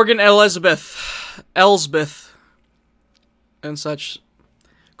Elsbeth, and such.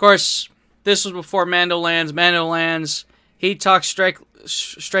 Of course, this was before Mando lands. Mando lands. He talks straight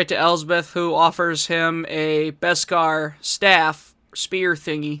to Elsbeth, who offers him a Beskar staff spear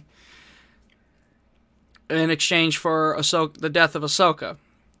thingy in exchange for the death of Ahsoka,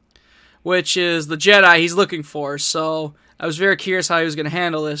 which is the Jedi he's looking for. So I was very curious how he was going to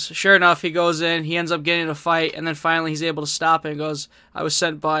handle this. Sure enough, he goes in, he ends up getting in a fight, and then finally he's able to stop it and goes, I was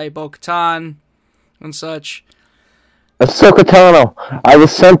sent by Bo-Katan and such. Ahsoka Tano, I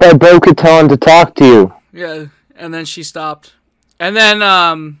was sent by Bo-Katan to talk to you. Yeah, and then she stopped. And then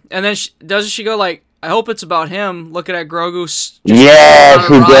doesn't she go like, I hope it's about him, looking at Grogu. Yeah,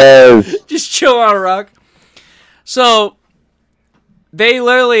 she does. Just chill on a rock. So they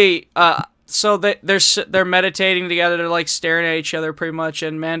literally, they're meditating together. They're like staring at each other pretty much,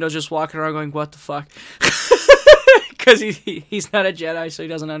 and Mando's just walking around going, "What the fuck?" Because he's not a Jedi, so he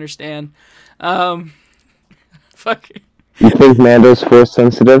doesn't understand. Fuck. You think Mando's Force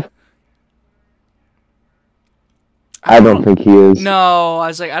sensitive? I don't think he is. No, I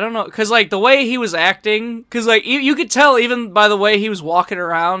was like, I don't know, because like the way he was acting, because like you could tell even by the way he was walking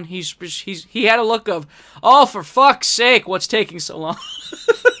around, he had a look of, oh, for fuck's sake, what's taking so long?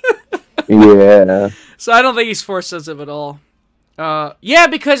 Yeah. So I don't think he's Force sensitive at all. Yeah,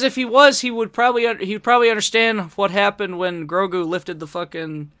 because if he was, he'd probably understand what happened when Grogu lifted the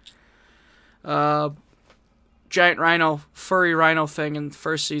fucking giant rhino, furry rhino thing in the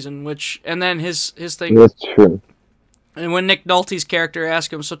first season, and then his thing. That's true. And when Nick Nolte's character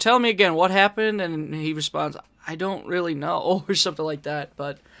asks him, so tell me again, what happened? And he responds, I don't really know, or something like that,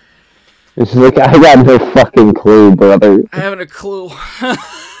 but... It's like, I got no fucking clue, brother. I haven't a clue.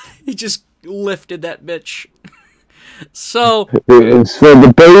 He just lifted that bitch. So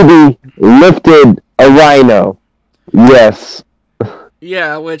the baby lifted a rhino. Yes.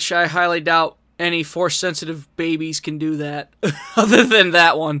 Yeah, which I highly doubt any Force-sensitive babies can do that, other than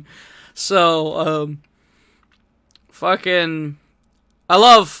that one. So,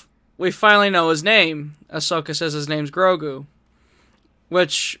 we finally know his name. Ahsoka says his name's Grogu.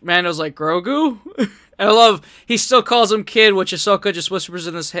 Which, Mando's like, Grogu? And I love, he still calls him kid, which Ahsoka just whispers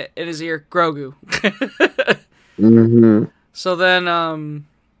in his ear, Grogu. Mm-hmm. So then,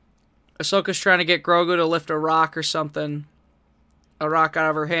 Ahsoka's trying to get Grogu to lift a rock or something. A rock out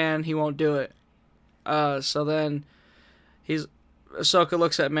of her hand, he won't do it. So then, Ahsoka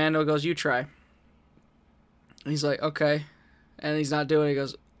looks at Mando and goes, you try. He's like, okay. And he's not doing it. He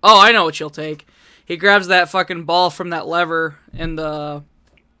goes, oh, I know what you'll take. He grabs that fucking ball from that lever in the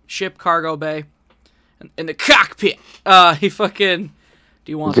ship cargo bay. In the cockpit. He fucking,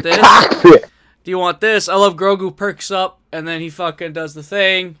 do you want this? Cockpit. Do you want this? I love Grogu perks up, and then he fucking does the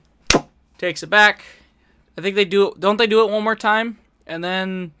thing. Takes it back. I think don't they do it one more time? And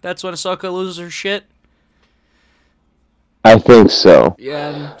then that's when Ahsoka loses her shit. I think so.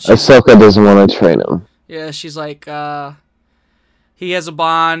 Yeah. Ahsoka doesn't want to train him. Yeah, she's like, he has a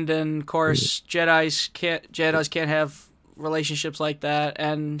bond, and of course, Jedis can't have relationships like that.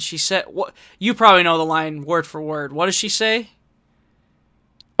 And she said, "What? You probably know the line word for word. What does she say?"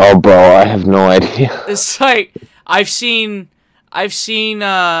 Oh, bro, I have no idea. It's like I've seen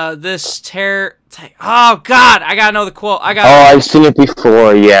this terror. Oh God, I gotta know the quote. I've seen it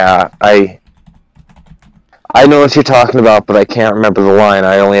before. Yeah, I know what you're talking about, but I can't remember the line.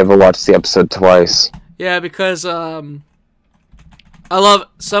 I only ever watched the episode twice. Yeah, because I love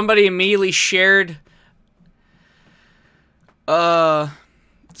somebody immediately shared.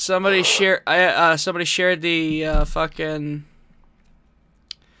 Somebody shared the fucking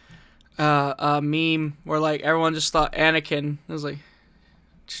meme where like everyone just thought Anakin. It was like,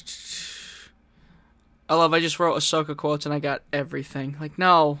 I just wrote Ahsoka quotes and I got everything. Like,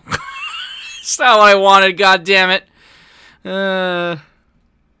 no, it's not what I wanted. God damn it.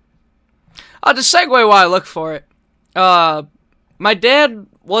 I'll just segue while I look for it. My dad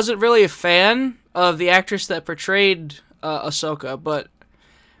wasn't really a fan of the actress that portrayed Ahsoka, but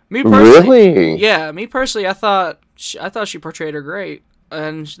me personally, really, yeah, me personally, I thought she portrayed her great,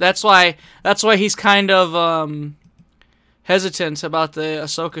 and that's why he's kind of hesitant about the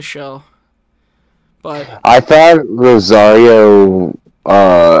Ahsoka show. But I thought Rosario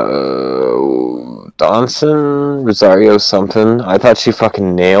Dawson, Rosario something. I thought she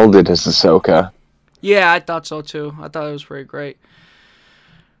fucking nailed it as Ahsoka. Yeah, I thought so too. I thought it was pretty great.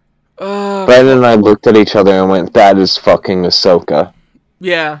 Brandon and I looked at each other and went, "That is fucking Ahsoka."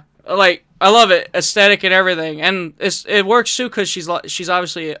 Yeah, like I love it, aesthetic and everything, and it works too because she's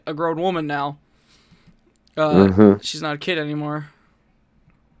obviously a grown woman now. She's not a kid anymore.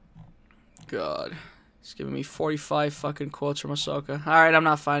 God, it's giving me 45 fucking quotes from Ahsoka. All right, I'm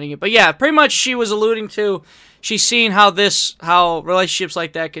not finding it, but yeah, pretty much she was alluding to she's seen how relationships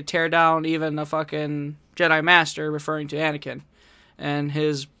like that could tear down even a fucking Jedi Master, referring to Anakin and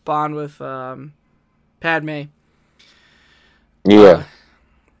his bond with Padme. Yeah.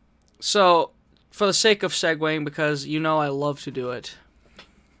 So, for the sake of segueing, because you know I love to do it.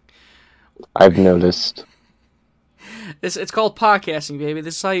 I've noticed. It's called podcasting, baby.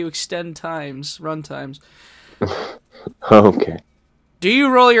 This is how you extend run times. Okay. Do you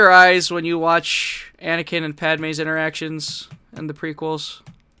roll your eyes when you watch Anakin and Padme's interactions in the prequels?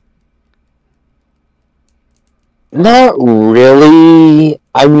 Not really.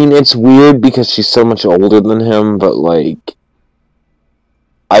 I mean, it's weird because she's so much older than him, but, like,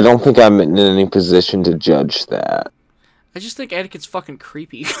 I don't think I'm in any position to judge that. I just think Anakin's fucking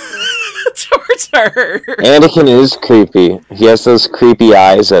creepy towards her. Anakin is creepy. He has those creepy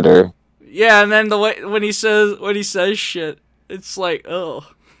eyes at her. Yeah, and then the way when he says shit, it's like, ugh.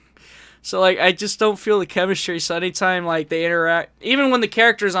 So like, I just don't feel the chemistry. So anytime like they interact, even when the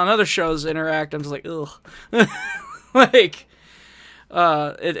characters on other shows interact, I'm just like, ugh. Like,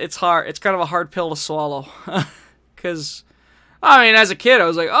 it's hard. It's kind of a hard pill to swallow. Because, I mean, as a kid, I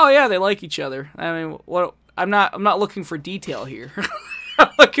was like, oh yeah, they like each other. I mean, what? I'm not looking for detail here. I'm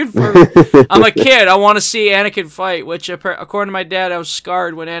a kid. I want to see Anakin fight, which according to my dad, I was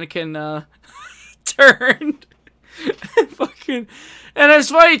scarred when Anakin turned. Fucking, and it's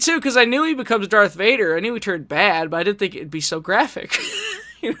funny too because I knew he becomes Darth Vader. I knew he turned bad, but I didn't think it'd be so graphic.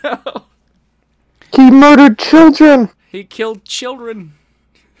 You know, he murdered children. He killed children.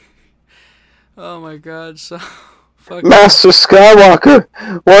 Oh my god! So, Master Skywalker,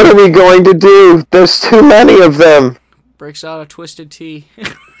 what are we going to do? There's too many of them. Breaks out a Twisted Tea.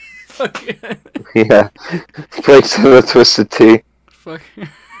 Yeah, breaks out a Twisted Tea. Fuck.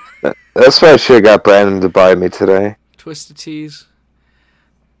 That's why I should have got Brandon to buy me today. Twisted Teas.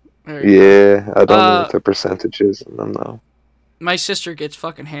 Yeah, I don't know what the percentage is in them though. My sister gets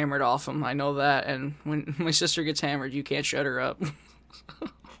fucking hammered off them. I know that, and when my sister gets hammered, you can't shut her up. When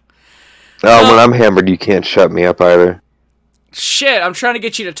I'm hammered, you can't shut me up either. Shit, I'm trying to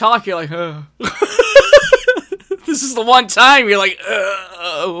get you to talk. You're like, This is the one time you're like,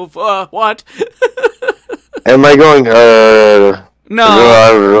 what? Am I going, No,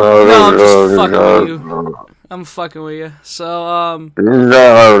 I'm just fucking with you. I'm fucking with you. So,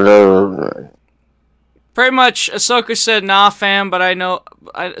 pretty much, Ahsoka said, nah, fam, but I know,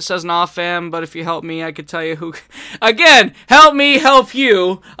 it says nah, fam, but if you help me, I could tell you who, again, help me, help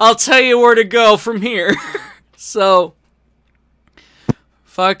you, I'll tell you where to go from here. So,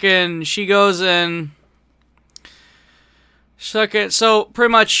 fucking, she goes in, so,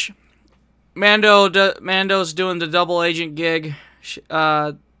 pretty much, Mando's doing the double agent gig.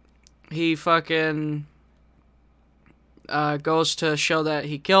 He fucking goes to show that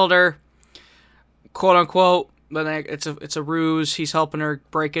he killed her, quote unquote, but it's a ruse. He's helping her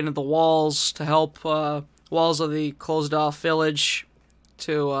break into the walls to help walls of the closed off village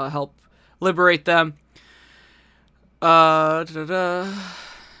to help liberate them. So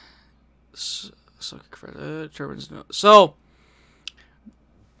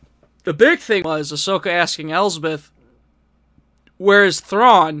the big thing was Ahsoka asking Elsbeth, where's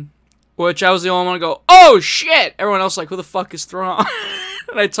Thrawn? Which I was the only one to go, oh shit! Everyone else like, who the fuck is Thrawn?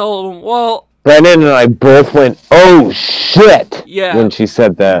 And I told him, well... Brandon and I both went, oh shit! Yeah. When she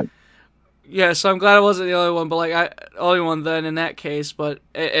said that. Yeah, so I'm glad I wasn't the only one, but like, only one then in that case, but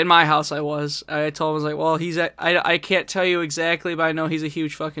in my house I was. I told him, I was like, well, I can't tell you exactly, but I know he's a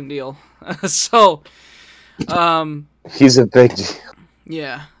huge fucking deal. So, he's a big deal.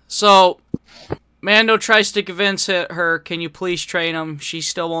 Yeah. So, Mando tries to convince her, can you please train him? She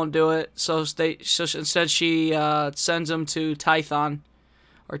still won't do it. So instead she sends him to Tython.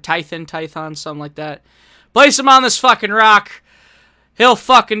 Or Tython, something like that. Place him on this fucking rock. He'll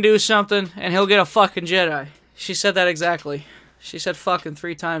fucking do something, and he'll get a fucking Jedi. She said that exactly. She said fucking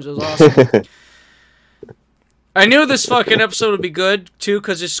 3 times. It was awesome. I knew this fucking episode would be good, too,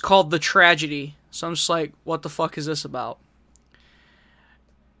 because it's called The Tragedy. So I'm just like, what the fuck is this about?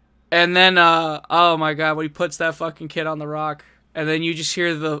 And then, oh my god, when he puts that fucking kid on the rock, and then you just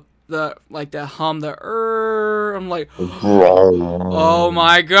hear the like, that hum, I'm like, oh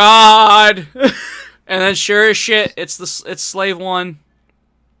my god! And then sure as shit, it's Slave 1.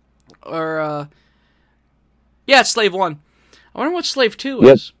 Or, yeah, it's Slave 1. I wonder what Slave 2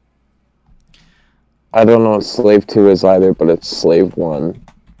 is. I don't know what Slave 2 is either, but it's Slave 1.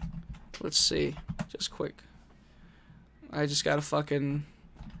 Let's see. Just quick. I just got a fucking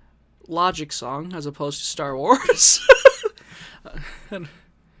Logic song as opposed to Star Wars.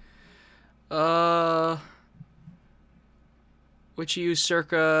 Which you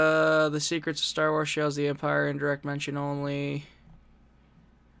circa the secrets of Star Wars shows the Empire in direct mention only.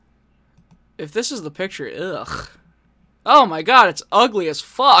 If this is the picture, ugh. Oh my god, it's ugly as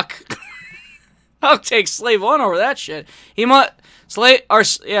fuck. I'll take Slave 1 over that shit. Slave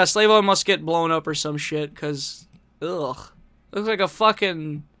 1 must get blown up or some shit, cause ugh. Looks like a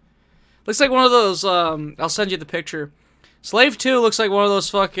fucking looks like one of those I'll send you the picture. Slave 2 looks like one of those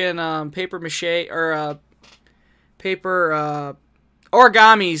fucking paper mache or paper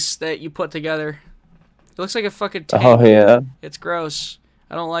origamis that you put together. It looks like a fucking tank. Oh yeah. It's gross.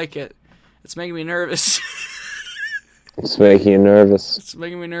 I don't like it. It's making me nervous. It's making you nervous. It's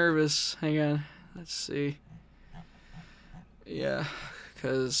making me nervous. Hang on. Let's see. Yeah,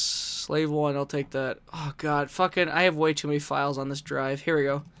 because Slave 1, I'll take that. Oh, God. Fucking, I have way too many files on this drive. Here we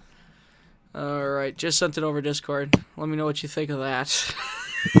go. Alright, just sent it over Discord. Let me know what you think of that.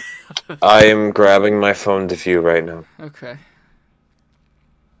 I am grabbing my phone to view right now. Okay.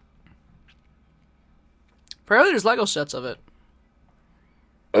 Apparently there's Lego sets of it.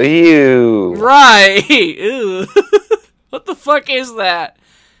 Ew. Right! Ew. What the fuck is that?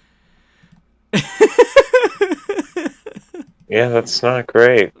 Yeah, that's not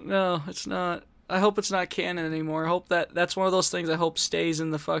great. No, it's not. I hope it's not canon anymore. I hope that's one of those things I hope stays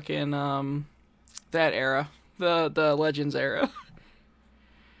in the fucking, that era. The Legends era.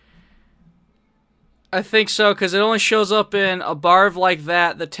 I think so, because it only shows up in A Barv Like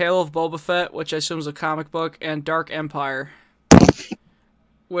That, The Tale of Boba Fett, which I assume is a comic book, and Dark Empire,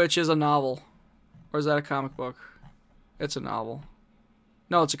 which is a novel. Or is that a comic book? It's a novel.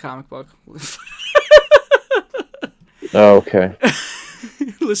 No, it's a comic book. Oh, okay.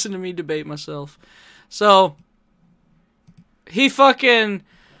 Listen to me debate myself. So, he fucking...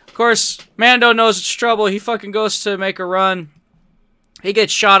 Of course, Mando knows it's trouble. He fucking goes to make a run. He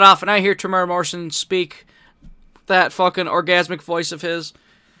gets shot off, and I hear Tamara Morrison speak that fucking orgasmic voice of his.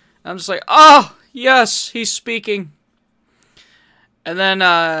 I'm just like, oh, yes, he's speaking. And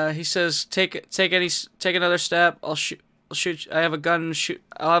then he says, take another step. I'll shoot. I have a gun.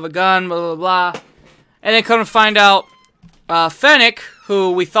 I'll have a gun. Blah blah blah. And then come to find out, Fennec,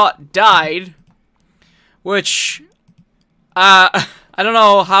 who we thought died, which I don't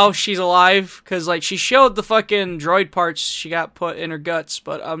know how she's alive, because like she showed the fucking droid parts she got put in her guts,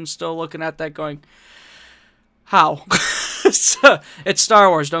 but I'm still looking at that going, how? It's Star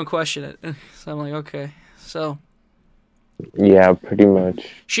Wars. Don't question it. So I'm like, okay, so. Yeah, pretty much.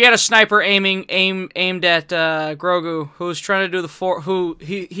 She had a sniper aimed at Grogu, who's trying to do the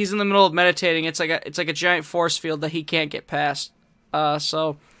he's in the middle of meditating. It's like a giant force field that he can't get past.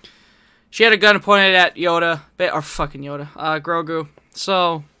 So she had a gun pointed at Yoda, or fucking Yoda, Grogu.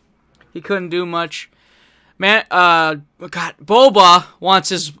 So he couldn't do much. Boba wants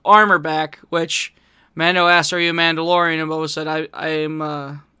his armor back, which Mando asked, "Are you a Mandalorian?" And Boba said, "I am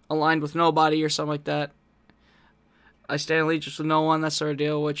aligned with nobody," or something like that. I stand allegiance with no one, that sort of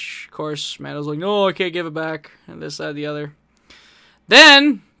deal, which, of course, Mando's like, no, I can't give it back, and this, that, and the other.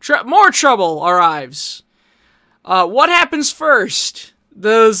 Then, more trouble arrives. What happens first?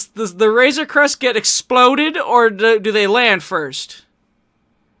 Does the Razor Crest get exploded, or do they land first?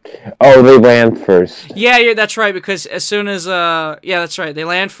 Oh, they land first. Yeah, that's right, because as soon as, yeah, that's right, they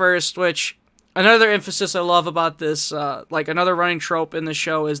land first, which, another emphasis I love about this, like, another running trope in the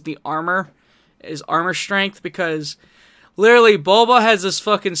show is the armor strength, because literally Boba has this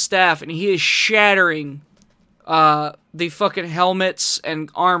fucking staff and he is shattering the fucking helmets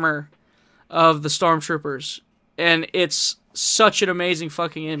and armor of the stormtroopers, and it's such an amazing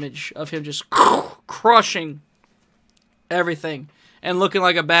fucking image of him just crushing everything and looking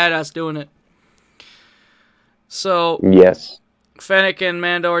like a badass doing it. So yes, Fennec and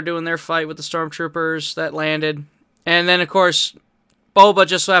Mando are doing their fight with the stormtroopers that landed, and then of course Boba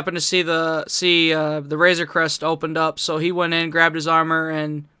just so happened to see the Razor Crest opened up, so he went in, grabbed his armor,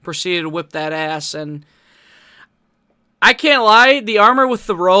 and proceeded to whip that ass. And I can't lie, the armor with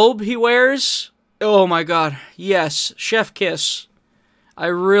the robe he wears, oh my god, yes, chef kiss. I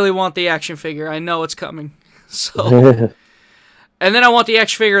really want the action figure. I know it's coming. So, and then I want the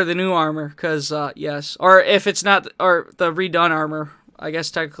action figure of the new armor, because yes, or if it's not, or the redone armor. I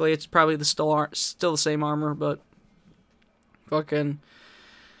guess technically it's probably still the same armor, but. Fucking.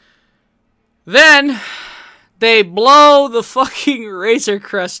 Then they blow the fucking Razor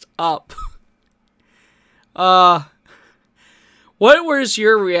Crest up. What was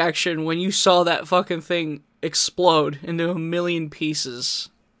your reaction when you saw that fucking thing explode into a million pieces?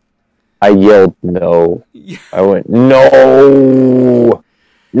 I yelled no. I went, no!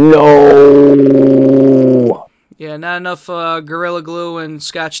 No! Yeah, not enough Gorilla Glue and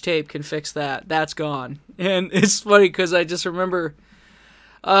Scotch tape can fix that. That's gone. And it's funny because I just remember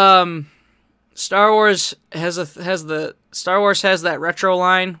Star Wars has that retro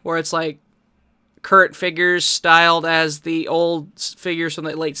line where it's like current figures styled as the old figures from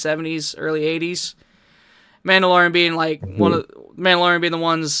the late 70s, early 80s. Mandalorian being like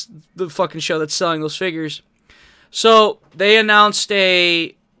the fucking show that's selling those figures. So they announced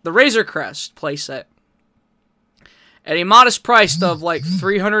the Razor Crest playset at a modest price of like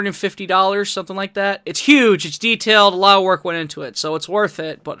 $350, something like that. It's huge, it's detailed, a lot of work went into it, so it's worth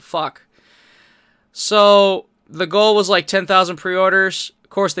it, but fuck. So the goal was like 10,000 pre-orders. Of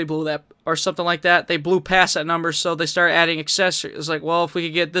course they blew that, or something like that. They blew past that number, so they started adding accessories. It's like, well, if we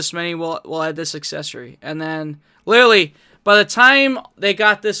could get this many, we'll add this accessory. And then, literally, by the time they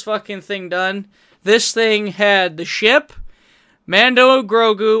got this fucking thing done, this thing had the ship, Mando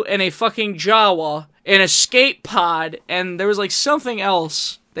Grogu, and a fucking Jawa, an escape pod, and there was like something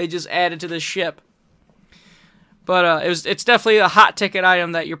else they just added to the ship. But it's definitely a hot ticket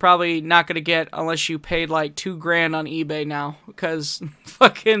item that you're probably not gonna get unless you paid like $2,000 on eBay now, because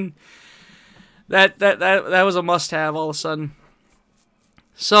fucking that was a must have all of a sudden.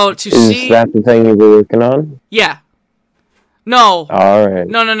 So to see, is that the thing you were working on? Yeah. No. All right.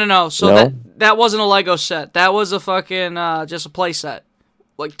 No. So No? that wasn't a Lego set. That was a fucking just a play set,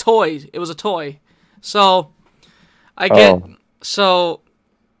 like toys. It was a toy. So so.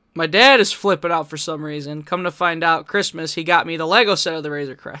 My dad is flipping out for some reason. Come to find out, Christmas, he got me the Lego set of the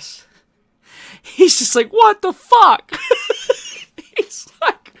Razor Crest. He's just like, what the fuck? He's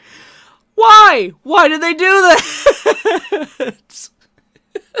like, why? Why did they do that?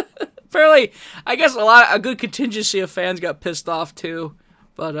 Apparently, I guess a good contingency of fans got pissed off too.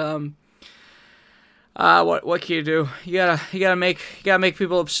 But what can you do? You gotta make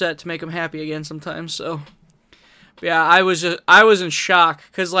people upset to make them happy again sometimes. So. Yeah, I was in shock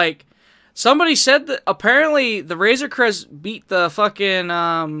because like somebody said that apparently the Razor Crest beat the fucking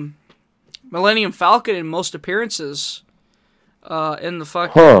Millennium Falcon in most appearances in the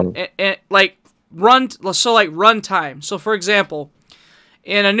fucking like run time. So for example,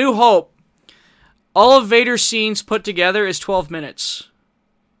 in A New Hope, all of Vader's scenes put together is 12 minutes.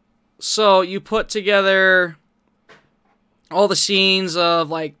 So you put together all the scenes of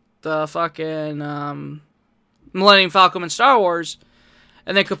like the fucking Millennium Falcon and Star Wars,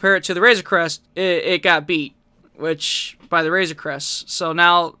 and then compare it to the Razor Crest, it got beat, which by the Razor Crest. So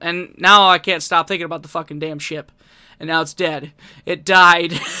now I can't stop thinking about the fucking damn ship, and now it's dead. It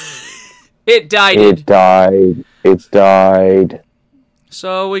died. It died.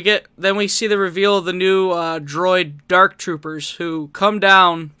 So we see the reveal of the new droid Dark Troopers who come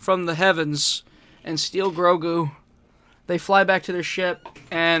down from the heavens and steal Grogu. They fly back to their ship,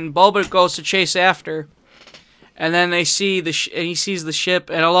 and Boba goes to chase after. And then they see and he sees the ship,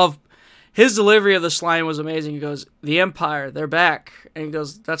 and I love his delivery of this line was amazing. He goes, "The Empire, they're back," and he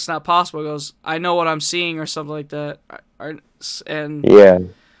goes, "That's not possible." He goes, "I know what I'm seeing," or something like that. And yeah,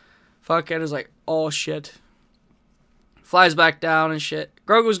 fucking is like, "Oh shit!" Flies back down and shit.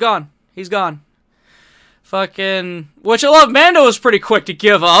 Grogu's gone. He's gone. Fucking, which I love. Mando was pretty quick to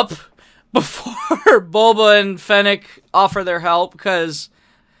give up before Boba and Fennec offer their help, because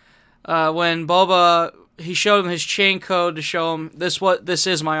when Boba. He showed him his chain code to show him this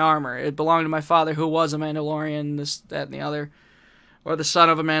is my armor. It belonged to my father, who was a Mandalorian. This, that, and the other, or the son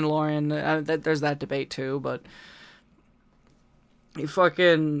of a Mandalorian. There's that debate too, but he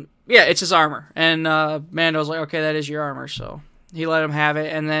fucking it's his armor. And Mando's like, okay, that is your armor. So he let him have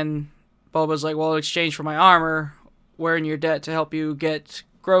it, and then Boba's like, well, in exchange for my armor, we're in your debt to help you get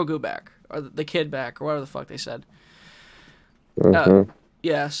Grogu back, or the kid back, or whatever the fuck they said. Mm-hmm.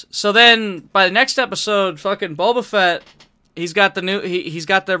 Yes. So then, by the next episode, fucking Boba Fett, he's got the he's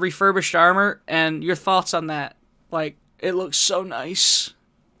got the refurbished armor, and your thoughts on that? Like, it looks so nice.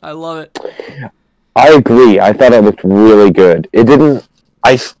 I love it. I agree. I thought it looked really good. It didn't.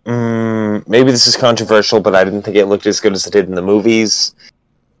 Maybe this is controversial, but I didn't think it looked as good as it did in the movies.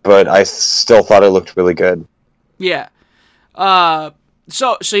 But I still thought it looked really good. Yeah.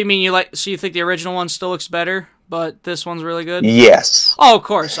 So you mean you think the original one still looks better? But this one's really good? Yes. Oh, of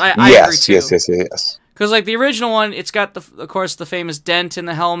course. I agree too. Yes. Because like the original one, it's got of course the famous dent in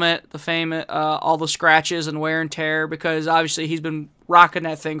the helmet, the famous all the scratches and wear and tear. Because obviously he's been rocking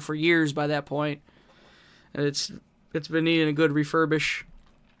that thing for years by that point. And it's been needing a good refurbish.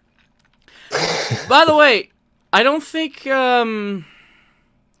 By the way, I don't think I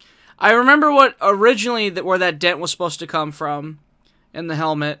remember what originally where that dent was supposed to come from in the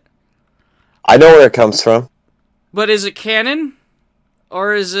helmet. I know where it comes from. But is it canon?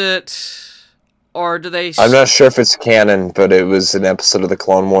 Or is it... Or do they... I'm not sure if it's canon, but it was an episode of the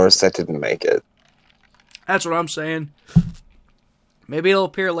Clone Wars that didn't make it. That's what I'm saying. Maybe it'll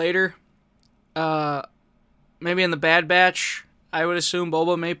appear later. Maybe in the Bad Batch. I would assume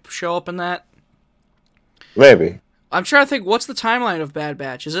Boba may show up in that. Maybe. I'm trying to think, what's the timeline of Bad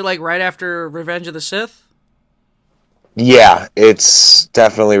Batch? Is it like right after Revenge of the Sith? Yeah, it's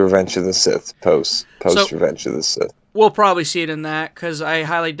definitely Revenge of the Sith. Post Revenge of the Sith. We'll probably see it in that, because I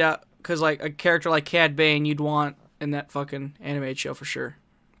highly doubt... Because like a character like Cad Bane, you'd want in that fucking animated show for sure.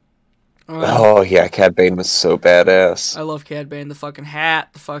 Oh yeah, Cad Bane was so badass. I love Cad Bane. The fucking hat,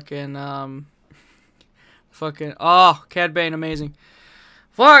 the fucking oh, Cad Bane, amazing.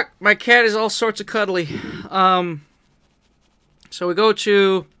 Fuck, my cat is all sorts of cuddly. So we go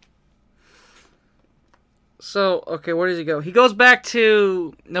to. So okay, where does he go? He goes back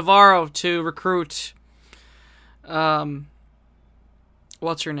to Navarro to recruit.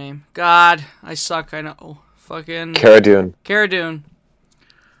 What's her name? God, I suck. I know. Fucking Cara Dune. Cara Dune.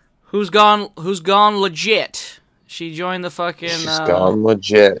 Who's gone legit. She joined the fucking... She's gone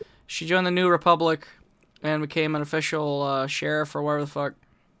legit. She joined the New Republic and became an official sheriff or whatever the fuck.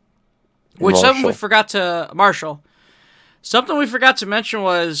 Which something we forgot to... Marshal. Something we forgot to mention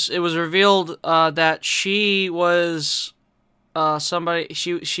was it was revealed that she was somebody...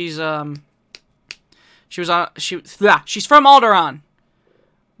 She's from Alderaan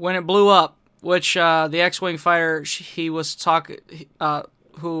when it blew up. Which the X-Wing fighter he was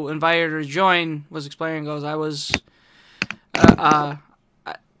who invited her to join was explaining. Goes, I was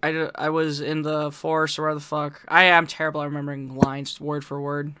in the Force or where the fuck. I am terrible at remembering lines word for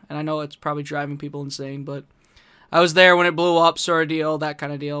word, and I know it's probably driving people insane, but I was there when it blew up, sort of deal, that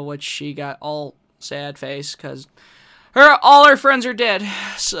kind of deal. Which she got all sad face because all her friends are dead,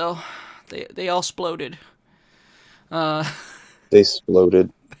 so they all exploded. They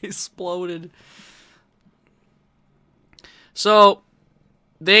exploded. Exploded. So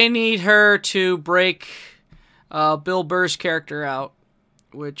they need her to break Bill Burr's character out,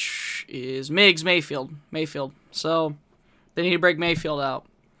 which is Migs Mayfield. So they need to break Mayfield out.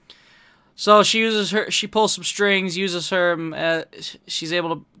 So she pulls some strings, uses her. She's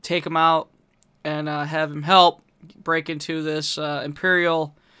able to take him out and have him help break into this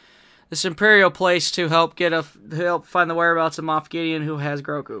Imperial place to help find the whereabouts of Moff Gideon, who has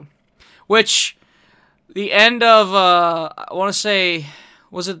Grogu. Which, the end of, I want to say, it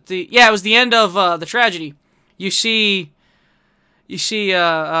was the end of the tragedy. You see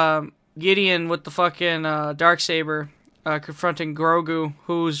Gideon with the fucking Darksaber confronting Grogu,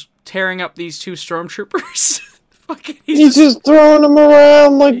 who's tearing up these two stormtroopers. He's just throwing them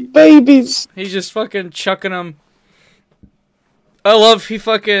around like babies. He's just fucking chucking them. I love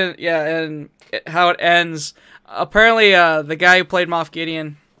and how it ends. Apparently, the guy who played Moff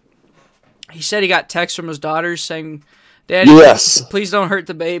Gideon, he said he got texts from his daughters saying, "Daddy, yes, please don't hurt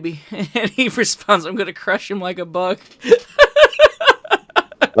the baby." And he responds, "I'm gonna crush him like a bug."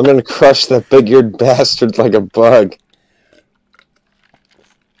 I'm gonna crush that big-eared bastard like a bug.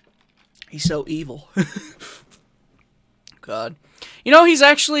 He's so evil. God, he's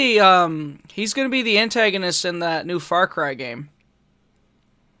actually he's gonna be the antagonist in that new Far Cry game.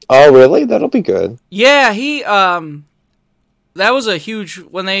 Oh, really? That'll be good. Yeah, that was a huge...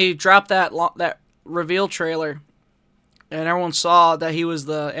 When they dropped that reveal trailer, and everyone saw that he was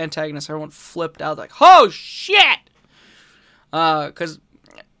the antagonist, everyone flipped out like, "Oh, shit!" Because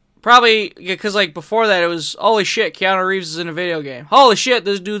like, before that, it was, "Holy shit, Keanu Reeves is in a video game. Holy shit,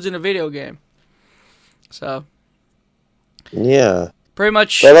 this dude's in a video game." So... Yeah. Pretty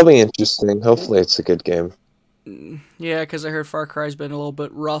much... That'll be interesting. Hopefully it's a good game. Yeah, because I heard Far Cry's been a little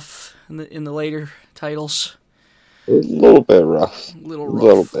bit rough in the later titles. A little bit rough. A little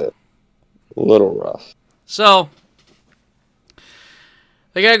rough. So,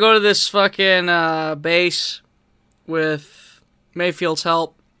 they gotta go to this fucking base with Mayfield's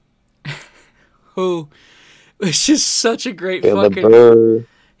help. Who is just such a great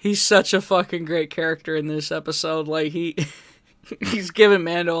he's such a fucking great character in this episode. Like, he's giving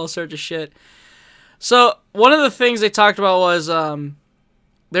Mando all sorts of shit. So, one of the things they talked about was,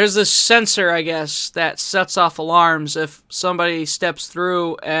 there's this sensor, I guess, that sets off alarms if somebody steps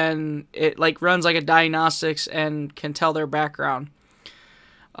through, and it like runs like a diagnostics and can tell their background.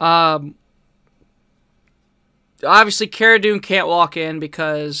 Obviously, Cara Dune can't walk in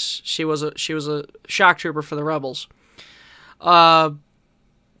because she was a shock trooper for the Rebels.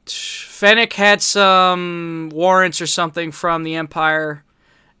 Fennec had some warrants or something from the Empire,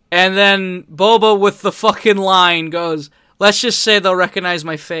 and then Boba with the fucking line goes, "Let's just say they'll recognize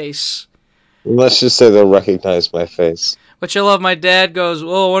my face." Let's just say they'll recognize my face. Which I love. My dad goes,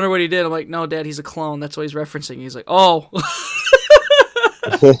 "Well, I wonder what he did." I'm like, "No, Dad, he's a clone. That's what he's referencing." He's like, "Oh."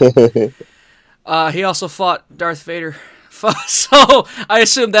 He also fought Darth Vader, so I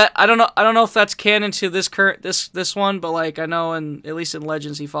assume that I don't know if that's canon to this one, but like I know at least in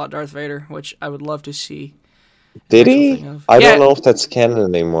Legends he fought Darth Vader, which I would love to see. Did he? I don't know if that's canon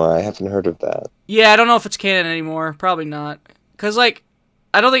anymore. I haven't heard of that. Yeah, I don't know if it's canon anymore. Probably not, because like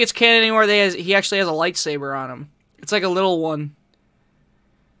I don't think it's canon anymore. He actually has a lightsaber on him. It's like a little one.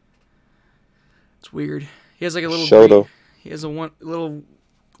 It's weird. He has like a little. Shoto. He has a little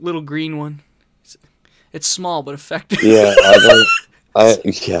green one. It's small but effective. Yeah,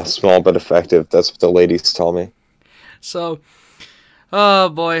 small but effective. That's what the ladies tell me. So, oh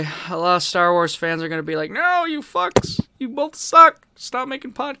boy, a lot of Star Wars fans are gonna be like, "No, you fucks, you both suck. Stop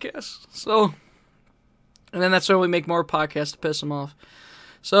making podcasts." So, and then that's when we make more podcasts to piss them off.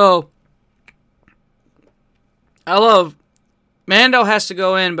 So, I love Mando has to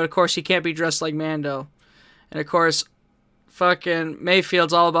go in, but of course he can't be dressed like Mando, and of course. Fucking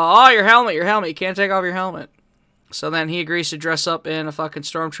Mayfield's all about, your helmet, you can't take off your helmet. So then he agrees to dress up in a fucking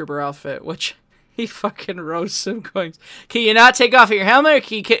stormtrooper outfit, which he fucking roasts him going, "Can you not take off your helmet,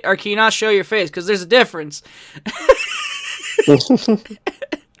 or can you not show your face? Because there's a difference." Man,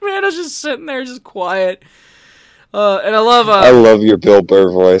 I was just sitting there, just quiet. And I love your Bill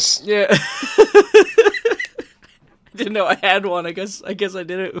Burr voice. Yeah. I didn't know I had one. I guess I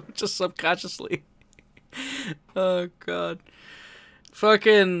did it just subconsciously. Oh god.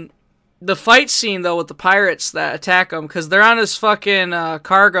 Fucking the fight scene though with the pirates that attack them, because they're on this fucking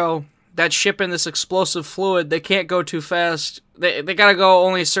cargo that's shipping this explosive fluid. They can't go too fast. They gotta go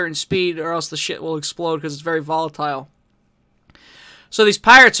only a certain speed or else the shit will explode because it's very volatile. So these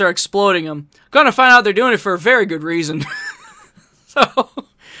pirates are exploding them. Gonna find out they're doing it for a very good reason. But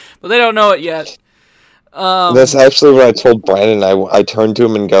they don't know it yet. That's actually what I told Brandon. I turned to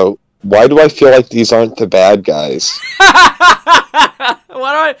him and go, "Why do I feel like these aren't the bad guys?"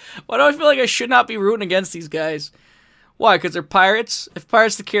 Why do I feel like I should not be rooting against these guys? Why? Because they're pirates? If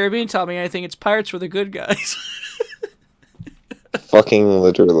Pirates of the Caribbean taught me anything, it's pirates were the good guys. Fucking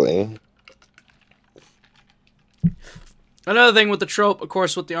literally. Another thing with the trope, of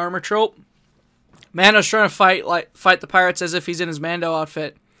course, with the armor trope, Mando's trying to fight the pirates as if he's in his Mando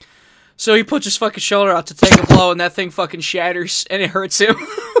outfit. So he puts his fucking shoulder out to take a blow, and that thing fucking shatters, and it hurts him.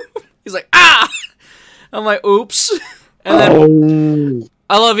 He's like, "Ah!" I'm like, "Oops." And then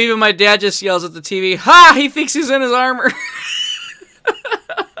I love even my dad just yells at the TV, "Ha! He thinks he's in his armor."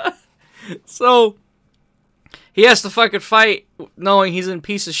 So he has to fucking fight knowing he's in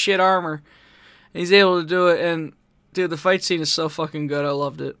piece of shit armor. And he's able to do it, and dude, the fight scene is so fucking good. I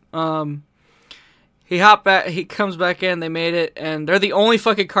loved it. He comes back in, they made it, and they're the only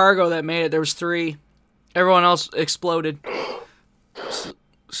fucking cargo that made it. There was 3. Everyone else exploded.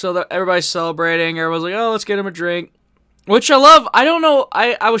 So that everybody's celebrating. Everyone's like, "Oh, let's get him a drink." Which I love. I don't know.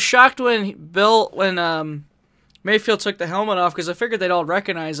 I was shocked when Mayfield took the helmet off, because I figured they'd all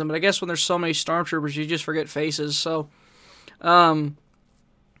recognize him. But I guess when there's so many stormtroopers, you just forget faces. So,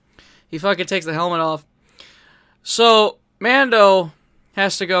 he fucking takes the helmet off. So Mando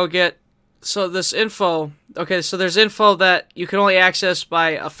has to go get this info. Okay, so there's info that you can only access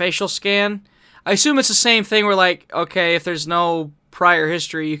by a facial scan. I assume it's the same thing where, like, okay, if there's no prior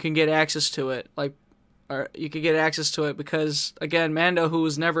history, you can get access to it. Or you could get access to it because, again, Mando, who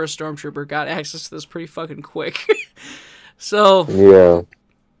was never a stormtrooper, got access to this pretty fucking quick. So yeah.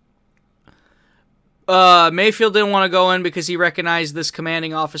 Mayfield didn't want to go in because he recognized this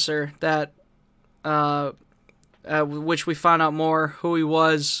commanding officer that, which we found out more who he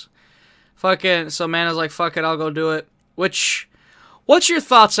was. So Mando's like, "Fuck it, I'll go do it." What's your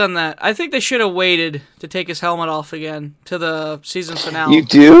thoughts on that? I think they should have waited to take his helmet off again to the season finale. You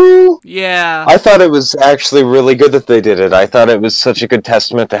do? Yeah. I thought it was actually really good that they did it. I thought it was such a good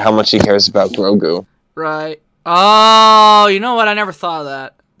testament to how much he cares about Grogu. Right. Oh, you know what? I never thought of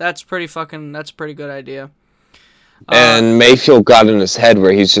that. That's a pretty good idea. And Mayfield got in his head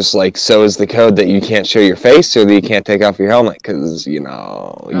where he's just like, "So is the code that you can't show your face or that you can't take off your helmet? Because, you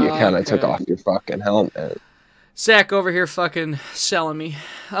kind of took off your fucking helmet." Zach over here fucking selling me.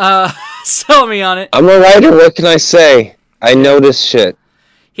 Selling me on it. I'm a writer, what can I say? I know this shit.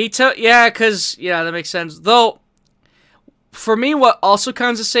 Yeah, that makes sense. Though, for me, what also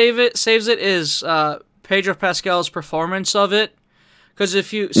kind of saves it is Pedro Pascal's performance of it. Because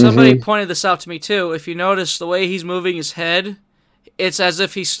somebody pointed this out to me too, if you notice the way he's moving his head, it's as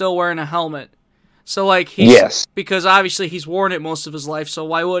if he's still wearing a helmet. So, like, yes. Because obviously he's worn it most of his life, so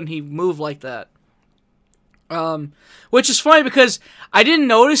why wouldn't he move like that? Which is funny because I didn't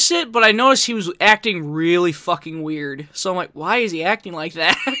notice it, but I noticed he was acting really fucking weird. So I'm like, why is he acting like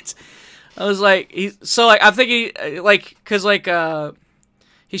that? I was like, I'm thinking, because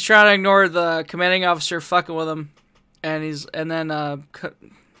he's trying to ignore the commanding officer fucking with him, let's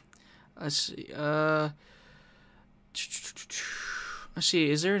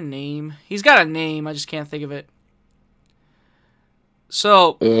see, is there a name? He's got a name, I just can't think of it.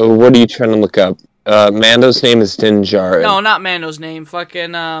 So, what are you trying to look up? Mando's name is Din Djarin. No, not Mando's name.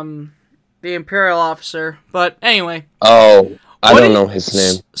 Fucking, the Imperial officer. But anyway. Oh, I don't know his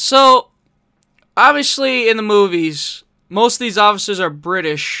name. So, obviously in the movies, most of these officers are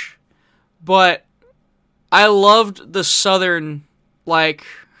British, but I loved the southern, like,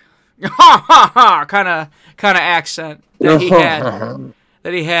 ha ha ha kind of accent that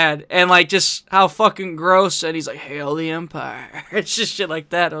he had. And, like, just how fucking gross. And he's like, hail the Empire. It's just shit like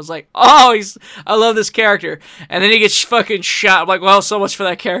that. I was like, I love this character. And then he gets fucking shot. I'm like, well, so much for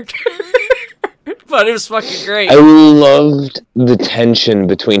that character. But it was fucking great. I loved the tension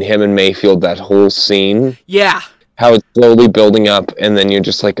between him and Mayfield, that whole scene. Yeah. How it's slowly building up, and then you're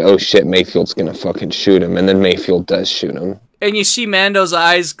just like, oh shit, Mayfield's gonna fucking shoot him. And then Mayfield does shoot him. And you see Mando's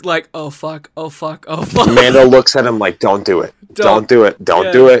eyes like, oh fuck, oh fuck, oh fuck. Mando looks at him like, don't do it. Don't do it.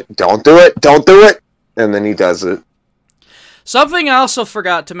 Don't do it. Don't do it. Don't do it. And then he does it. Something I also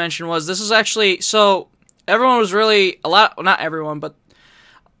forgot to mention was this is actually, so everyone was really, not everyone, but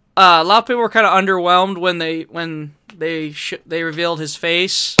a lot of people were kind of underwhelmed when they revealed his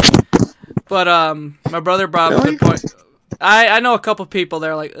face. But my brother brought up a good point. I know a couple people that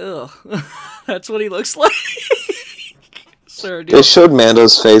are like, ugh, that's what he looks like. Sir, they showed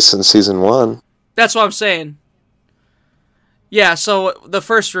Mando's face in season 1. That's what I'm saying. Yeah, so the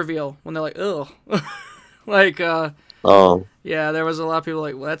first reveal, when they're like, ugh. Like, oh. Yeah, there was a lot of people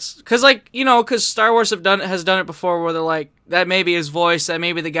like, well, that's... Because, like, because Star Wars has done it before where they're like, that may be his voice, that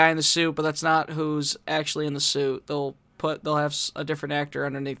may be the guy in the suit, but that's not who's actually in the suit. They'll have a different actor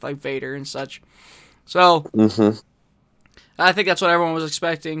underneath, like Vader and such. So, I think that's what everyone was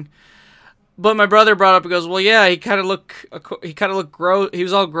expecting. But my brother brought up, he goes, well, yeah, he kind of looked gross. He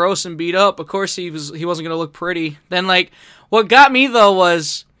was all gross and beat up. Of course, he wasn't going to look pretty. Then, like, what got me, though,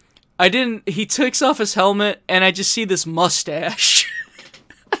 was he takes off his helmet, and I just see this mustache.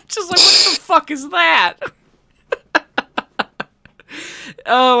 I'm just like, what the fuck is that?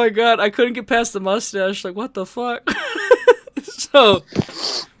 Oh, my God. I couldn't get past the mustache. Like, what the fuck? So...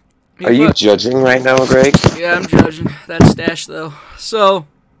 Are you judging right now, Greg? Yeah, I'm judging. That stash, though. So...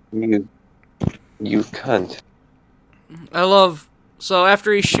 You cunt. So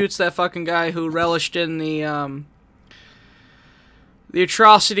after he shoots that fucking guy who relished in the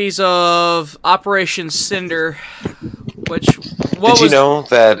atrocities of Operation Cinder, which... Did you know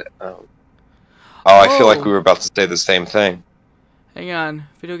that... I feel like we were about to say the same thing. Hang on.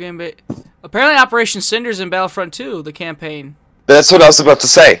 Video game... Apparently Operation Cinder's in Battlefront 2, the campaign. That's what I was about to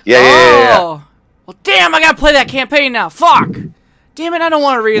say. Yeah. Well, damn, I gotta play that campaign now. Fuck! Damn it, I don't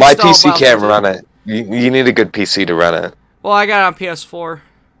want to reinstall My PC can't run it. You need a good PC to run it. Well, I got it on PS4.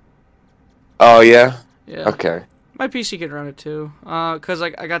 Oh, yeah? Yeah. Okay. My PC can run it, too. Because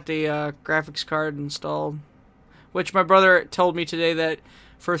I got the graphics card installed. Which my brother told me today that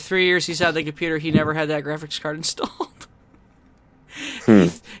for 3 years he's had the computer, he never had that graphics card installed.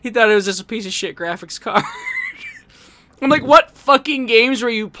 He thought it was just a piece of shit graphics card. I'm like, what fucking games were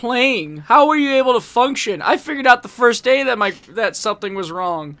you playing? How were you able to function? I figured out the first day that something was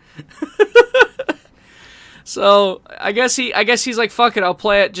wrong. So I guess he's like, fuck it, I'll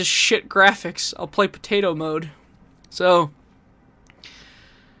play it just shit graphics. I'll play potato mode. So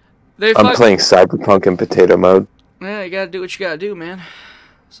I'm playing Cyberpunk in potato mode. Yeah, you gotta do what you gotta do, man.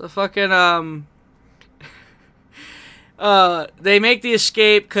 So fucking they make the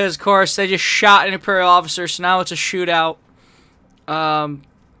escape because, of course, they just shot an Imperial officer, so now it's a shootout. I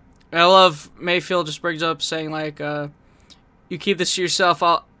love Mayfield just brings up saying, like, you keep this to yourself,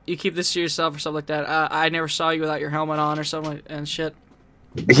 or something like that. I never saw you without your helmet on, or something, and shit.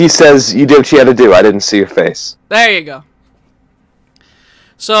 He says, you did what you had to do, I didn't see your face. There you go.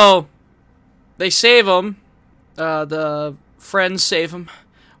 So, they save him. The friends save him,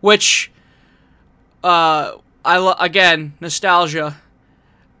 which, again, nostalgia.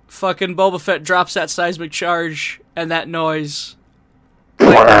 Fucking Boba Fett drops that seismic charge and that noise.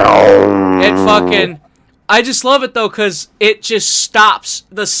 It fucking... I just love it, though, because it just stops.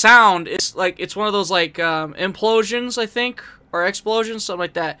 The sound, it's one of those, implosions, I think, or explosions, something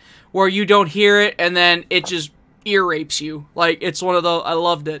like that, where you don't hear it, and then it just ear rapes you. Like, it's one of those... I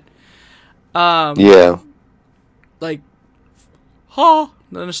loved it. Yeah. The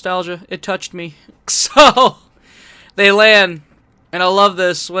nostalgia, it touched me. So, they land, and I love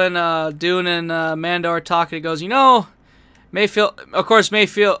this when Dune and Mando are talking. He goes,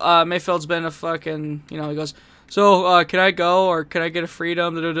 Mayfield's been a fucking, he goes, so, can I go, or can I get a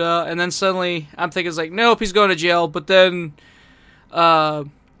freedom, da-da-da, and then suddenly, I'm thinking, it's like, nope, he's going to jail, but then,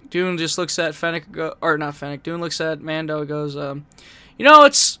 Dune just looks at Fennec, Dune looks at Mando and goes,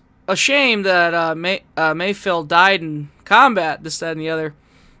 it's a shame that, Mayfield died in combat, this, that, and the other.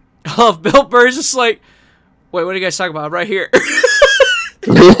 I love Bill Burr's just like, wait, what are you guys talking about? I'm right here.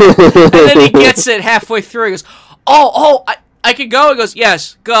 And then he gets it halfway through, he goes, I can go? He goes,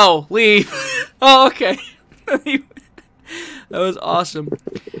 yes, go, leave. Oh, okay. That was awesome.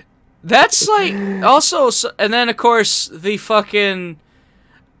 That's also, and then of course, the fucking,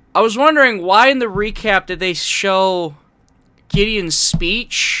 I was wondering why in the recap did they show Gideon's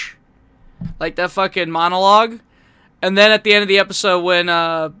speech? Like that fucking monologue? And then at the end of the episode when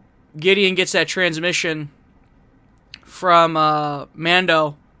Gideon gets that transmission from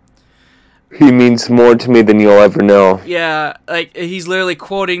Mando, he means more to me than you'll ever know. Yeah, he's literally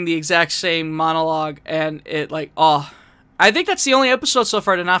quoting the exact same monologue, and I think that's the only episode so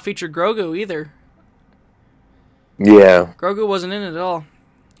far to not feature Grogu either. Yeah. Grogu wasn't in it at all.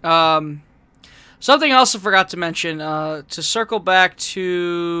 Something else I forgot to mention, to circle back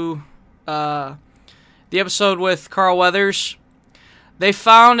to the episode with Carl Weathers, they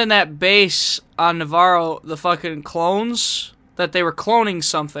found in that base on Navarro the fucking clones, that they were cloning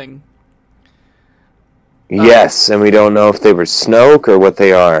something. Yes, and we don't know if they were Snoke or what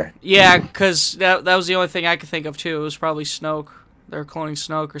they are. Yeah, because that was the only thing I could think of, too. It was probably Snoke. They were cloning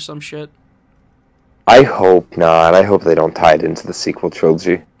Snoke or some shit. I hope not. I hope they don't tie it into the sequel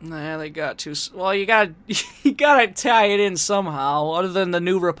trilogy. Nah, they got to. Well, you gotta tie it in somehow, other than the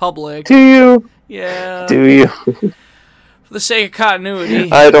New Republic. Do you? Yeah. Do you? For the sake of continuity.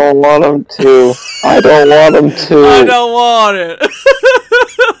 I don't want them to. I don't want them to. I don't want it.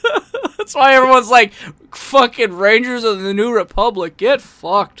 That's why everyone's like, fucking Rangers of the New Republic, get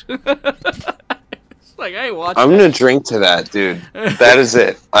fucked. It's like, I ain't watching. I'm gonna drink to that, dude. That is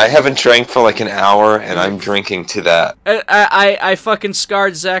it. I haven't drank for like an hour, and I'm drinking to that. I fucking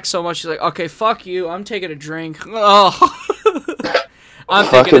scarred Zach so much. He's like, okay, fuck you. I'm taking a drink. Oh. I'm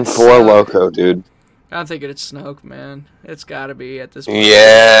fucking Four Loko, dude. I'm thinking it's Snoke, man. It's gotta be at this point.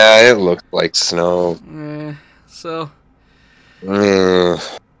 Yeah, it looked like Snoke. So.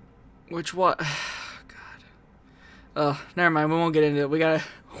 Which what? God. Oh, never mind. We won't get into it.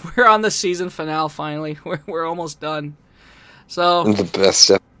 We're on the season finale finally. We're almost done. So. The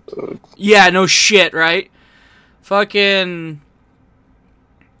best episode. Yeah, no shit, right? Fucking.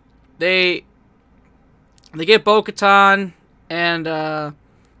 They get Bo-Katan and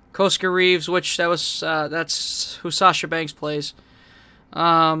Koska Reeves, which that's who Sasha Banks plays.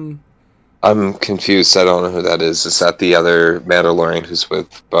 I'm confused. I don't know who that is. Is that the other Mandalorian who's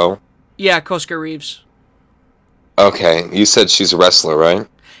with Bo? Yeah, Koska Reeves. Okay, you said she's a wrestler, right?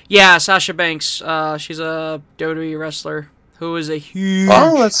 Yeah, Sasha Banks. She's a WWE wrestler who is a huge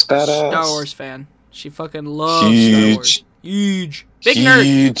that's badass. Star Wars fan. She fucking loves Star Wars. Huge. Big nerd.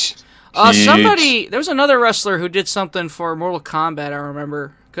 Huge. There was another wrestler who did something for Mortal Kombat, I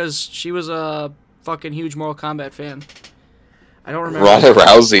remember, because she was a fucking huge Mortal Kombat fan. I don't remember. Ronda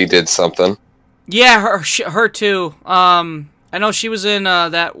Rousey did something. Yeah, her too. I know she was in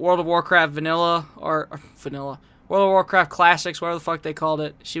that World of Warcraft Vanilla, World of Warcraft Classics, whatever the fuck they called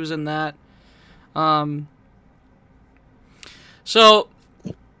it. She was in that. So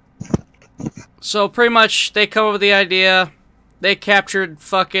pretty much they come up with the idea. They captured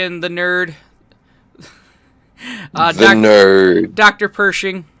fucking the nerd. Nerd. Dr.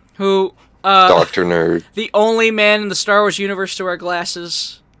 Pershing, who... Dr. Nerd. The only man in the Star Wars universe to wear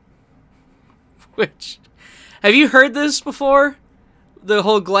glasses. Which... Have you heard this before? The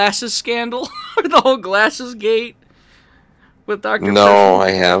whole glasses scandal? Or the whole glasses gate? With Dr. Pershing? No, I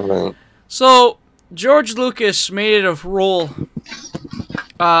haven't. So, George Lucas made it a rule.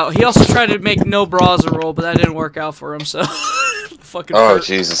 He also tried to make no bras a rule, but that didn't work out for him, so... Fucking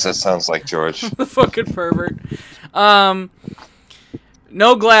Jesus, that sounds like George. The fucking pervert. No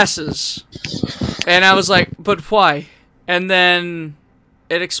glasses. And I was like, but why? And then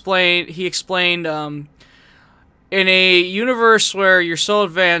he explained, in a universe where you're so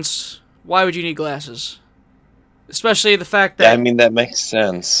advanced, why would you need glasses? Especially the fact that I mean, that makes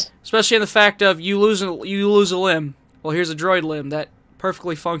sense. especially in the fact of you lose a limb. Well, here's a droid limb that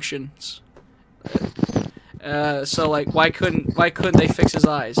perfectly functions. So like, why couldn't they fix his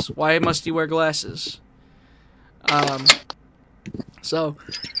eyes? Why must he wear glasses? So,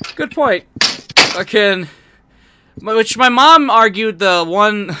 good point. Which my mom argued the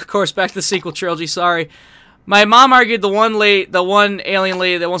one, of course, back to the sequel trilogy. Sorry, my mom argued the one alien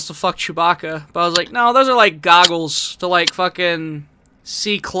lady that wants to fuck Chewbacca, but I was like, no, those are like goggles to like fucking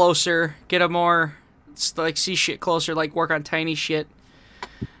see closer, get a more like see shit closer, like work on tiny shit.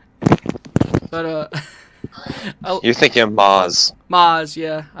 But You're thinking of Maz. Maz,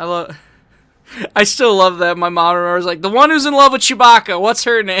 yeah, I still love that. My mom remembers like the one who's in love with Chewbacca. What's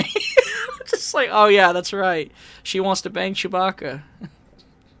her name? Just like, oh yeah, that's right. She wants to bang Chewbacca.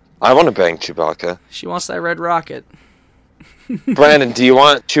 I want to bang Chewbacca. She wants that red rocket. Brandon, do you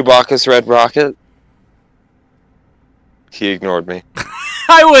want Chewbacca's red rocket? He ignored me.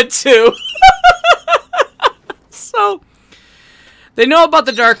 I would too. So, they know about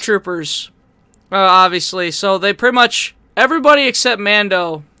the Dark Troopers, obviously. So they pretty much everybody except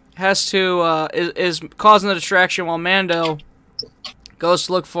Mando has to is causing the distraction while Mando goes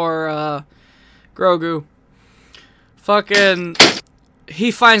to look for Grogu. Fucking, he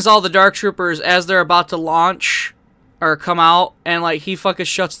finds all the Dark Troopers as they're about to launch or come out, and like he fucking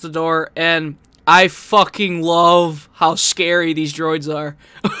shuts the door. And I fucking love how scary these droids are.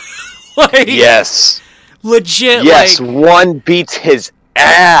 Like, Yes. Legit. Yes, like, one beats his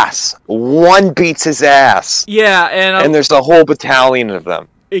ass. One beats his ass. yeah, and there's a whole battalion of them.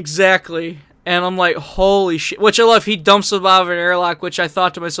 exactly. And I'm like, holy shit. Which I love. He dumps them out of an airlock, which I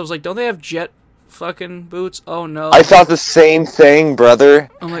thought to myself, like, don't they have jet fucking boots? Oh, no. I thought the same thing, brother.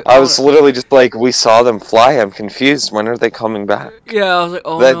 I'm like, I oh, was literally just like, we saw them fly. I'm confused. When are they coming back? yeah, I was like,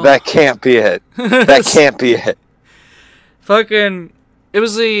 oh, no. That can't be it. That can't be it. Fucking, it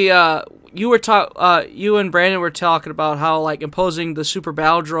was the, you and Brandon were talking about how, like, imposing the super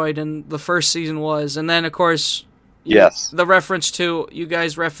battle droid in the first season was. And then, of course, Yes. the reference to, you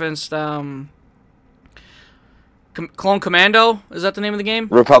guys referenced, Clone Commando? Is that the name of the game?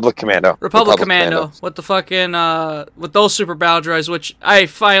 Republic Commando. Republic Commando. With the fucking, with those super battle droids, which I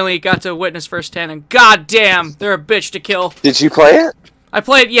finally got to witness firsthand, and goddamn, they're a bitch to kill. Did you play it? I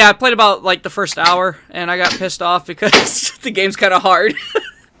played about, like, the first hour, and I got pissed off because the game's kind of hard.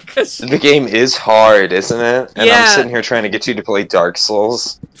 The game is hard, isn't it? And Yeah. I'm sitting here trying to get you to play Dark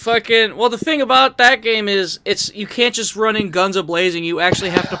Souls. Fucking, well, the thing about that game is, you can't just run in guns a-blazing, you actually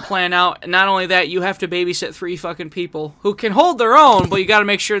have to plan out, and not only that, you have to babysit 3 fucking people, who can hold their own, but you gotta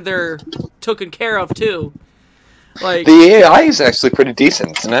make sure they're taken care of, too. Like, The AI is actually pretty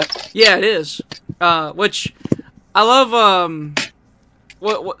decent, isn't it? yeah, it is. Which, I love,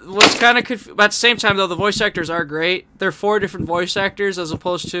 what's kind of but at the same time, though, the voice actors are great. They're 4 different voice actors, as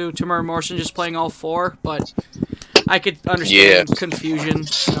opposed to Tamara Morrison just playing all 4, but I could understand confusion,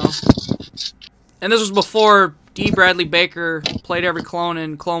 you know. And this was before D. Bradley Baker played every clone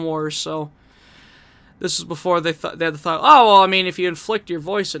in Clone Wars, so this was before they had the thought, oh, well, I mean, if you inflict your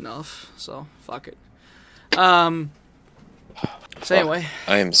voice enough, so fuck it. So anyway.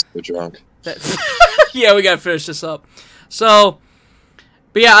 I am so drunk. Yeah, we gotta finish this up. So,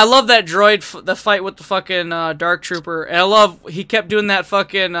 but yeah, I love that droid, the fight with the fucking Dark Trooper, and I love, he kept doing that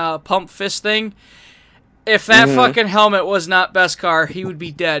fucking pump fist thing. If that fucking helmet was not Beskar, he would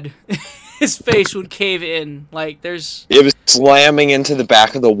be dead. His face would cave in. Like, there's... It was slamming into the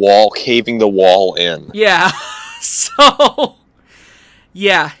back of the wall, caving the wall in. Yeah. So,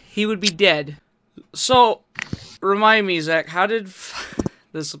 yeah, he would be dead. So, remind me, Zach, how did...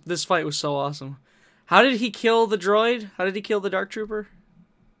 This fight was so awesome. How did he kill the droid? How did he kill the Dark Trooper?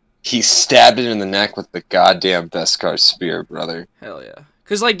 He stabbed it in the neck with the goddamn Beskar spear, brother. Hell yeah.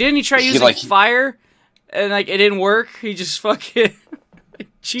 Because, like, didn't he try using fire? And, like, it didn't work? He just fucking...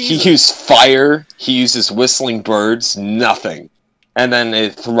 He used fire, he uses whistling birds, nothing. And then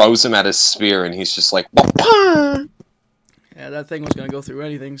it throws him at his spear, and he's just like... Bah! Yeah, that thing was going to go through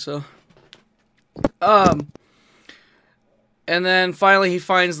anything, so... And then, finally, he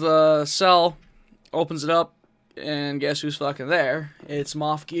finds the cell, opens it up, and guess who's fucking there? It's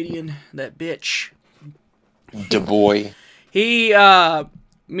Moff Gideon, that bitch. Da boy. He,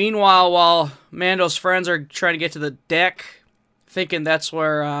 meanwhile, while Mando's friends are trying to get to the deck, thinking that's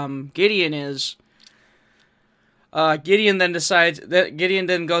where Gideon is, Gideon then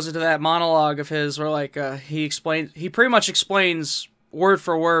goes into that monologue of his where, like, he pretty much explains word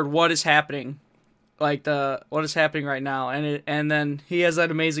for word what is happening, like what is happening right now, and then he has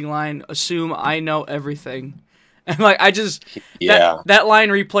that amazing line, "Assume I know everything," And like I just Yeah. that line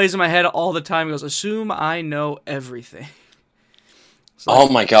replays in my head all the time. He goes, "Assume I know everything." Oh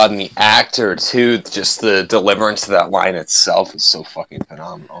my god, and the actor too, just the deliverance of that line itself is so fucking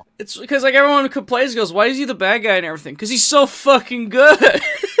phenomenal. It's because like everyone who complains goes, "Why is he the bad guy and everything?" Because he's so fucking good.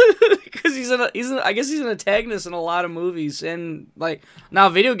 Because I guess he's an antagonist in a lot of movies and like now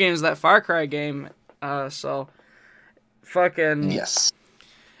video games, that Far Cry game. So fucking Yes.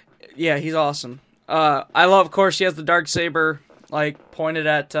 yeah, he's awesome. I love, of course, he has the Darksaber like pointed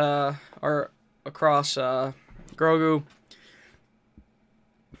at or across Grogu.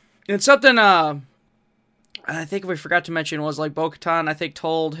 And something I think we forgot to mention was like Bo-Katan, I think,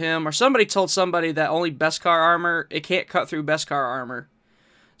 told him, or somebody told somebody that only Beskar armor, it can't cut through Beskar armor.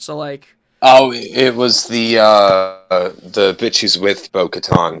 So like, Oh, it was the bitch who's with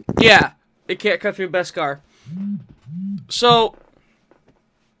Bo-Katan. yeah, it can't cut through Beskar. So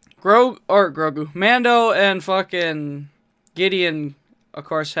Grogu, Mando and fucking Gideon, of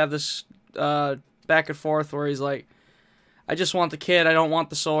course, have this back and forth where he's like, I just want the kid. I don't want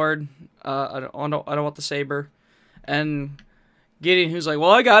the sword. I don't want the saber. And Gideon, who's like,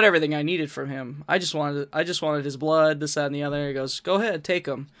 well, I got everything I needed from him. I just wanted his blood, this, that, and the other. He goes, go ahead, take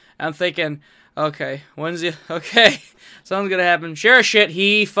him. And I'm thinking, okay, okay, something's gonna happen. Sure as shit,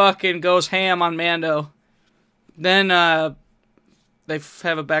 he fucking goes ham on Mando. Then they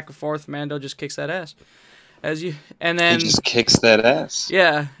have a back and forth. Mando just kicks that ass. And then He just kicks that ass.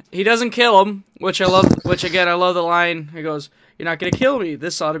 yeah, he doesn't kill him, which I love. Which again, I love the line. He goes, "You're not gonna kill me.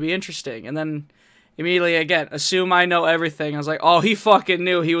 This ought to be interesting." And then immediately again, assume I know everything. I was like, "Oh, he fucking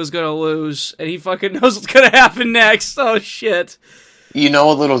knew he was gonna lose, and he fucking knows what's gonna happen next." Oh shit! You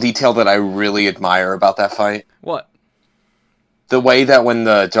know a little detail that I really admire about that fight? What? The way that when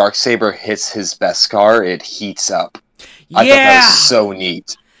the Darksaber hits his Beskar, it heats up. I thought that Yeah. was so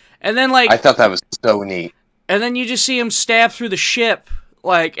neat. And then like, I thought that was so neat. and then you just see him stab through the ship,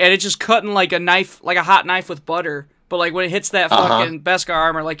 like, and it's just cutting like a knife, like a hot knife with butter. But like when it hits that fucking Beskar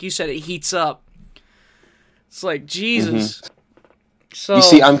armor, like you said, it heats up. It's like Jesus. So You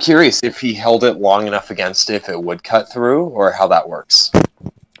see, I'm curious if he held it long enough against it, if it would cut through, or how that works.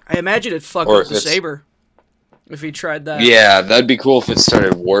 I imagine it'd fuck Or up the it's- saber if he tried that. Yeah, that'd be cool if it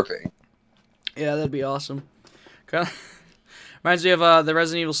started warping. Yeah, that'd be awesome. Kinda reminds me of the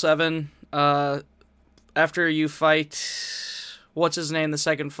Resident Evil 7. After you fight, what's his name? The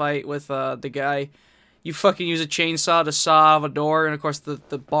second fight with the guy, you fucking use a chainsaw to saw off a door, and of course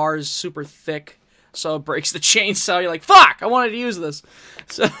the bar is super thick, so it breaks the chainsaw. You're like, fuck! I wanted to use this.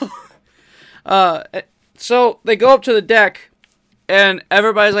 So, so they go up to the deck. And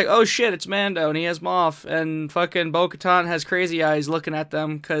everybody's like, oh shit, it's Mando, and he has Moff, and fucking Bo-Katan has crazy eyes looking at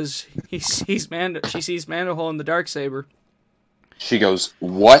them, because he sees Mando, she sees Mando holding the Darksaber. She goes,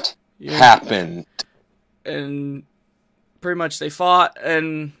 what happened? And pretty much they fought,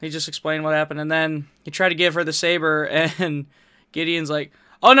 and he just explained what happened, and then he tried to give her the saber, and Gideon's like,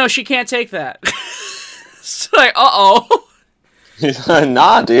 oh no, she can't take that. It's like, uh-oh.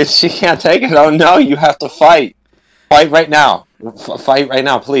 Nah, dude, she can't take it. Oh no, you have to fight. Fight right now. Fight right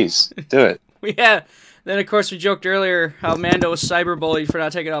now, please. Do it. Yeah. Then, of course, we joked earlier how Mando was cyberbullied for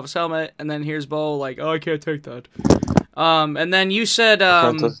not taking off his helmet, and then here's Bo like, oh, I can't take that. And then you said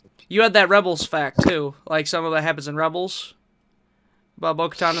you had that Rebels fact, too. Like, some of that happens in Rebels. About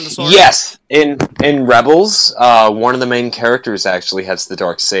Bo-Katan and the sword. Yes, in Rebels, one of the main characters actually has the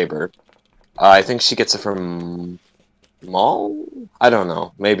Darksaber. I think she gets it from Maul? I don't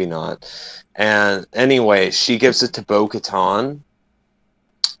know. Maybe not. And anyway, she gives it to Bo-Katan.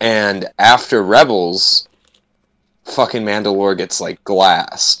 And after Rebels, fucking Mandalore gets, like,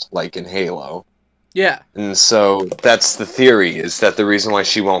 glassed, like in Halo. Yeah. And so that's the theory, is that the reason why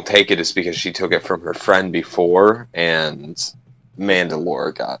she won't take it is because she took it from her friend before, and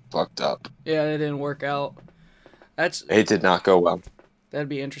Mandalore got fucked up. Yeah, it didn't work out. It did not go well. That'd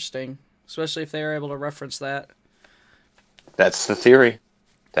be interesting. Especially if they were able to reference that. That's the theory.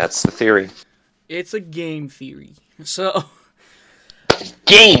 That's the theory. It's a game theory. So...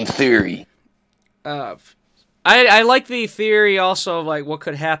 Game theory! I like the theory also of like what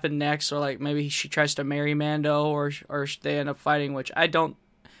could happen next, or like maybe she tries to marry Mando, or they end up fighting, which I don't.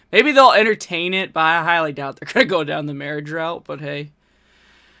 Maybe they'll entertain it, but I highly doubt they're gonna go down the marriage route. But hey,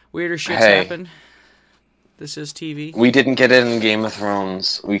 weirder shit's happen. This is TV. We didn't get it in Game of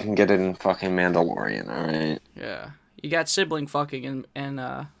Thrones. We can get it in fucking Mandalorian, alright? Yeah, you got sibling fucking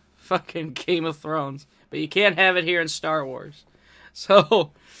in fucking Game of Thrones, but you can't have it here in Star Wars.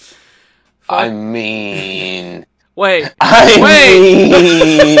 So. I mean... Wait.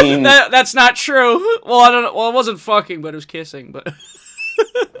 mean... That's not true. Well, I don't know. Well, it wasn't fucking, but it was kissing, but...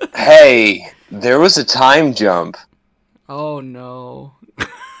 Hey, There was a time jump. Oh no.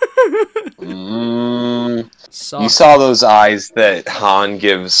 You Sucks. saw those eyes that Han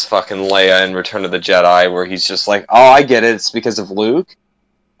gives fucking Leia in Return of the Jedi, where he's just like, "Oh, I get it. It's because of Luke.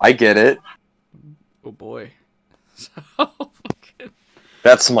 I get it." Oh boy. So fucking...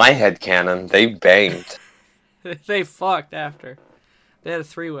 That's my headcanon. They banged. They fucked after. They had a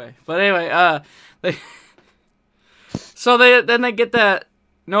three-way. But anyway, they then they get that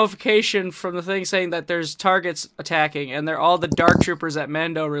notification from the thing saying that there's targets attacking, and they're all the Dark Troopers that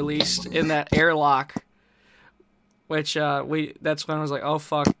Mando released in that airlock. Which that's when I was like, oh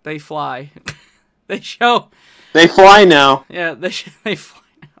fuck, they fly. They fly now. Yeah, they fly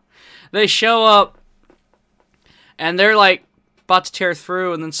now. They show up, and they're like about to tear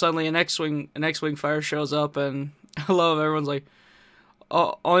through, and then suddenly an X-wing fire shows up, and I love everyone's like,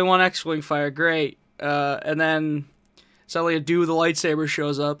 oh, only one X-wing fire, great. And then suddenly a dude with a lightsaber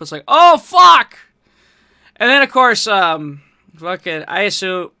shows up. It's like, oh fuck! And then of course, fucking,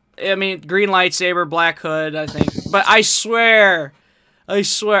 I mean, green lightsaber, black hood, I think. But I swear, I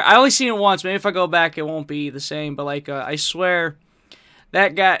only seen it once. Maybe if I go back, it won't be the same. But like, I swear,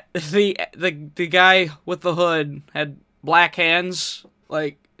 that guy, the guy with the hood had black hands.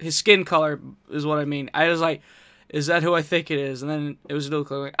 Like his skin color is what I mean. I was like, is that who I think it is? And then it was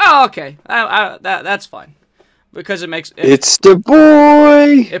Luke. Like, oh, okay, that's fine, because it's the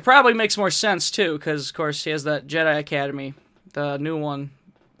boy. It probably makes more sense too, because of course he has that Jedi Academy, the new one,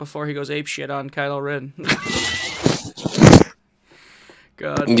 before he goes apeshit on Kylo Ren.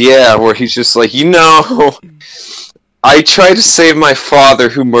 God. Yeah, where he's just like, I tried to save my father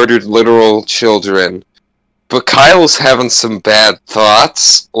who murdered literal children, but Kyle's having some bad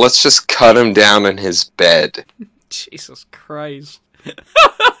thoughts. Let's just cut him down in his bed. Jesus Christ.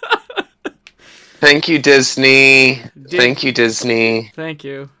 Thank you, Disney. Thank you, Disney. Thank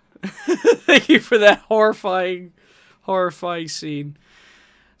you. Thank you for that horrifying scene.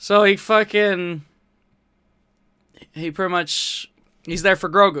 So he pretty much, he's there for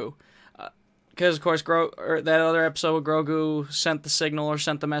Grogu. Because, of course, that other episode with Grogu sent the signal or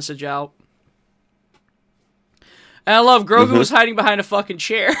sent the message out. And I love Grogu was hiding behind a fucking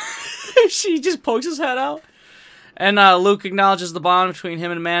chair. She just pokes his head out. And Luke acknowledges the bond between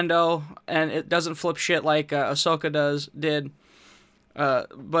him and Mando, and it doesn't flip shit like Ahsoka did.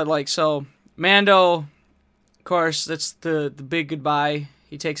 But, like, so, Mando, of course, that's the big goodbye.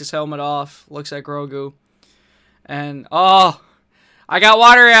 He takes his helmet off, looks at Grogu, and, oh, I got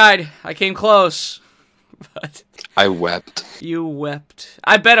watery-eyed. I came close. But I wept. You wept.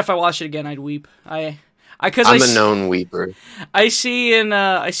 I bet if I watched it again, I'd weep. I'm a known weeper. I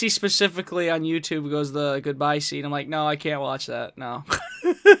see specifically on YouTube goes the goodbye scene. I'm like, no, I can't watch that. No.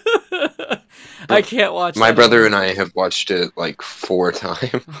 I can't watch My that brother anymore. and I have watched it like 4 times.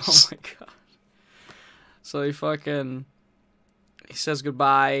 Oh my god. So he says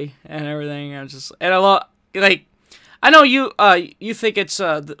goodbye and everything. And I love, like, I know you think it's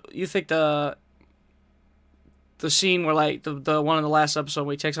you think the scene where, like, the one in the last episode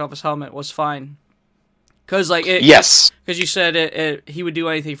where he takes off his helmet was fine. Cause like yes, because you said he would do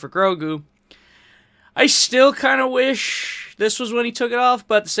anything for Grogu. I still kind of wish this was when he took it off,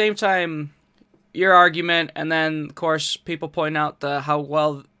 but at the same time, your argument, and then of course people point out how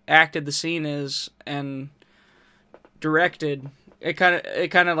well acted the scene is and directed. It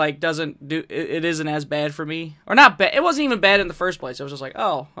kind of like doesn't do. It isn't as bad for me, or not bad. It wasn't even bad in the first place. I was just like,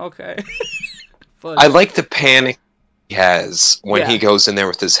 oh, okay. But I like the panic he has when he goes in there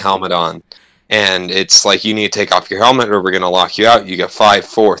with his helmet on. And it's like, you need to take off your helmet or we're going to lock you out. You got 5,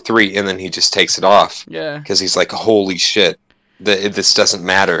 4, 3, and then he just takes it off. Yeah. Because he's like, holy shit, this doesn't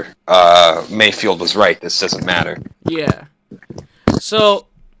matter. Mayfield was right, this doesn't matter. Yeah. So,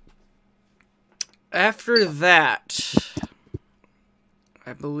 after that,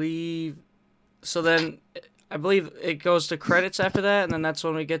 I believe it goes to credits after that, and then that's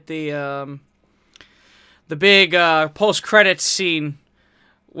when we get the big post-credits scene,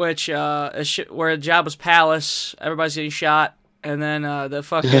 which where Jabba's palace, everybody's getting shot, and then the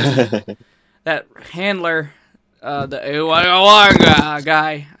fucking that handler, the Uwaga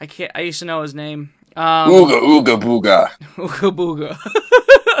guy. I used to know his name. Ooga ooga booga. Ooga booga.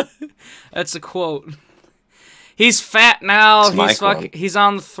 That's a quote. He's fat now. He's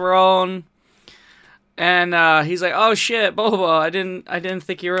on the throne, and he's like, "Oh shit, Boba! I didn't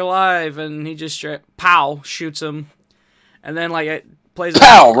think you were alive." And he just shoots him, and then like it plays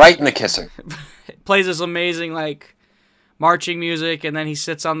right in the kisser. Plays this amazing like marching music, and then he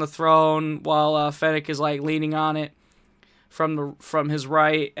sits on the throne while Fennec is like leaning on it from his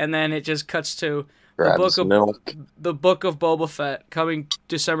right, and then it just cuts to Grab his milk. the Book of Boba Fett coming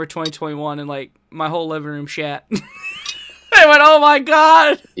December 2021, and like my whole living room shat. I went, oh my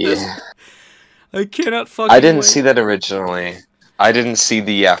god! Yeah. I cannot fucking I didn't wait. see that originally. I didn't see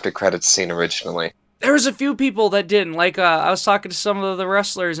the after credits scene originally. There was a few people that didn't. Like, I was talking to some of the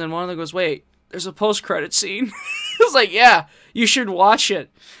wrestlers, and one of them goes, wait, there's a post-credit scene. I was like, yeah, you should watch it.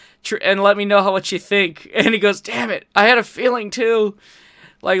 And let me know what you think. And he goes, damn it, I had a feeling too.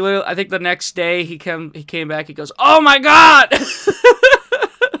 Like, I think the next day he came back, he goes, oh my god!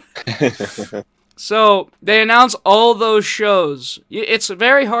 So, they announce all those shows. It's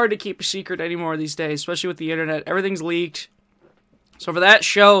very hard to keep a secret anymore these days, especially with the internet. Everything's leaked. So for that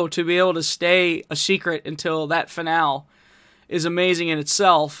show to be able to stay a secret until that finale is amazing in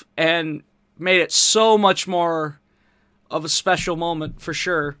itself, and made it so much more of a special moment for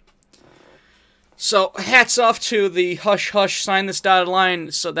sure. So hats off to the hush hush sign this dotted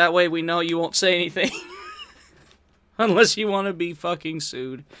line, so that way we know you won't say anything. Unless you want to be fucking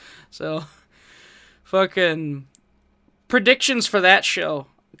sued. So, fucking predictions for that show.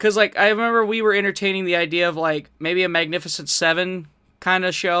 Because, like, I remember we were entertaining the idea of, like, maybe a Magnificent Seven kind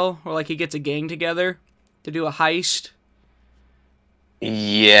of show, where, like, he gets a gang together to do a heist.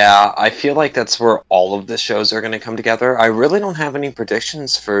 Yeah, I feel like that's where all of the shows are going to come together. I really don't have any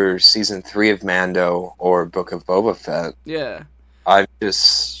predictions for Season 3 of Mando or Book of Boba Fett. Yeah. I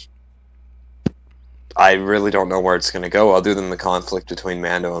really don't know where it's going to go, other than the conflict between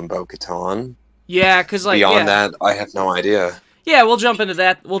Mando and Bo-Katan. Yeah, because, like, Beyond that, I have no idea. Yeah, we'll jump into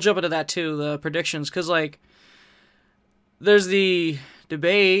that. We'll jump into that, too, the predictions, because, like, there's the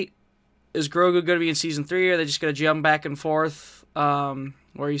debate, is Grogu going to be in Season 3, or are they just going to jump back and forth?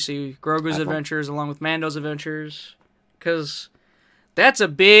 Where you see Grogu's adventures along with Mando's adventures, because that's a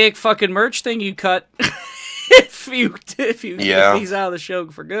big fucking merch thing you cut if you take these out of the show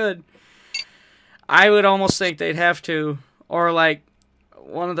for good. I would almost think they'd have to, or like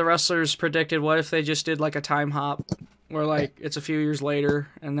one of the wrestlers predicted, what if they just did like a time hop, where like it's a few years later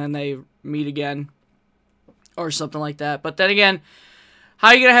and then they meet again, or something like that. But then again, how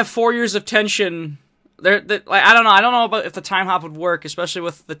are you gonna have 4 years of tension? Like, I don't know about if the time hop would work, especially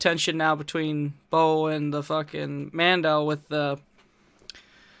with the tension now between Bo and the fucking Mando with the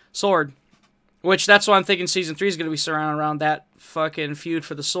sword. Which, that's why I'm thinking Season 3 is going to be surrounded around that fucking feud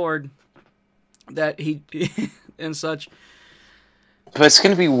for the sword. That he... and such. But it's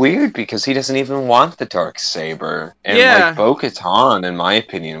going to be weird, because he doesn't even want the Darksaber. And, like, Bo-Katan, in my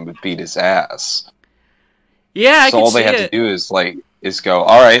opinion, would beat his ass. Yeah, I can see it. So all they have to do is go,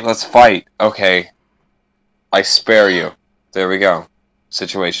 alright, let's fight. Okay. I spare you. There we go.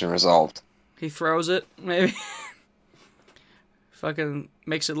 Situation resolved. He throws it, maybe. Fucking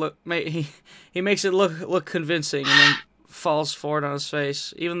makes it look... He makes it look convincing, and then falls forward on his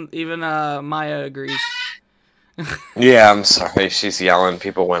face. Even Maya agrees. Yeah, I'm sorry. She's yelling.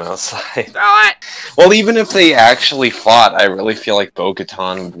 People went outside. Throw it! Well, even if they actually fought, I really feel like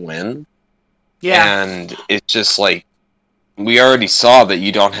Bo-Katan would win. Yeah. And it's just like, we already saw that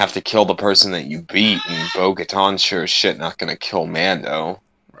you don't have to kill the person that you beat, and Bo-Katan's sure as shit not gonna kill Mando.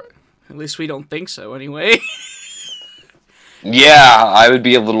 Right. At least we don't think so, anyway. Yeah, I would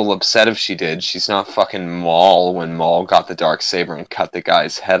be a little upset if she did. She's not fucking Maul when Maul got the Darksaber and cut the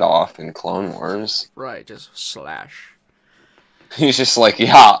guy's head off in Clone Wars. Right, just slash. He's just like,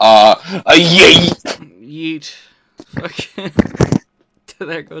 yeah, a yeet! Yeet. Fucking...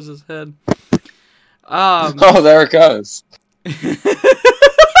 There goes his head. Oh, there it goes.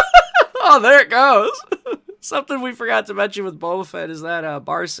 Oh, there it goes. Something we forgot to mention with Boba Fett is that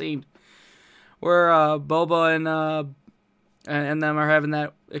bar scene where Boba and them are having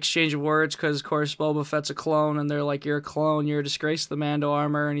that exchange of words, because of course Boba Fett's a clone, and they're like, you're a clone, you're a disgrace to the Mando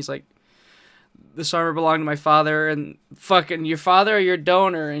armor, and he's like, this armor belonged to my father, and fucking, your father or your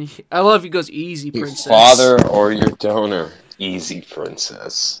donor, and I love he goes, easy, princess. Your father or your donor, easy,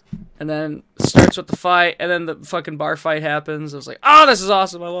 princess. And then starts with the fight, and then the fucking bar fight happens. I was like, oh, this is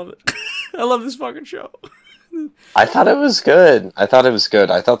awesome, I love it. I love this fucking show. I thought it was good. I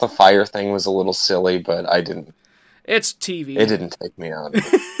thought the fire thing was a little silly, but I didn't. It's TV. It didn't take me out.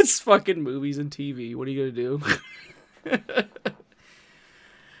 It's fucking movies and TV. What are you gonna do?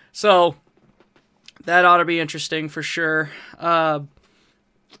 So, that ought to be interesting for sure. Other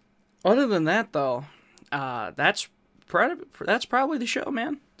than that, though, that's probably the show,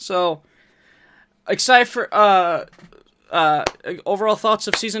 man. So, excited for overall thoughts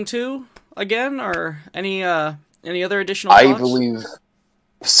of Season 2 again, or any other additional thoughts? I believe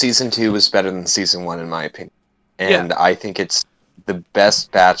Season 2 was better than Season 1, in my opinion. And I think it's the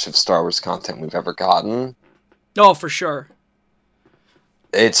best batch of Star Wars content we've ever gotten. Oh, for sure.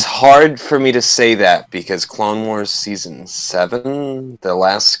 It's hard for me to say that because Clone Wars Season 7, the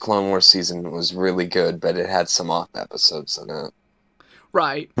last Clone Wars season, was really good, but it had some off episodes in it.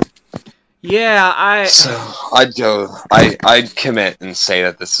 Right. Yeah, So I'd commit and say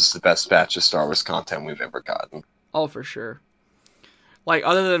that this is the best batch of Star Wars content we've ever gotten. Oh, for sure. Like,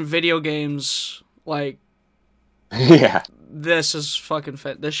 other than video games, like, Yeah. this is fucking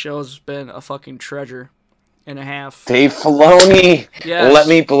this show has been a fucking treasure and a half. Dave Filoni, Yes. let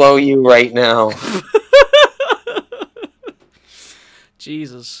me blow you right now.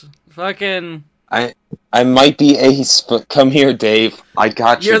 Jesus. Fucking... I might be ace, but come here, Dave. I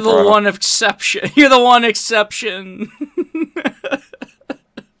got you, You're the bro. one exception. You're the one exception.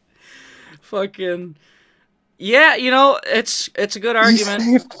 Fucking... Yeah, you know, it's a good argument.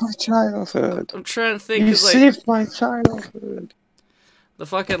 You saved my childhood. I'm trying to think. You 'cause, like, saved my childhood. the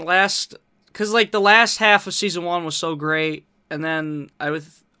fucking last... Because, like, the last half of Season 1 was so great, and then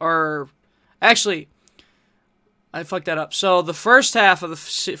Actually, I fucked that up. So, the first half of the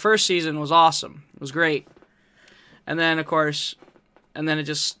first season was awesome. It was great. And then, of course... And then it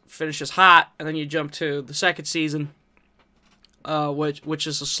just finishes hot, and then you jump to the second season, which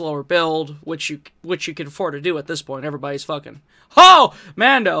is a slower build, which you can afford to do at this point. Everybody's fucking, oh,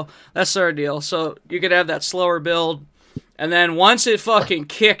 Mando! That's their deal. So you could have that slower build, and then once it fucking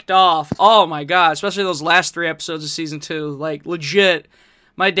kicked off, oh my god, especially those last 3 episodes of Season 2, like, legit,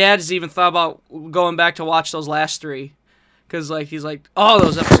 my dad has even thought about going back to watch those last 3, because, like, he's like, oh,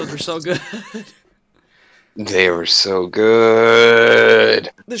 those episodes were so good. They were so good.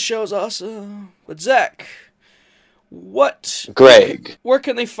 This show's awesome. But Zach, Greg, where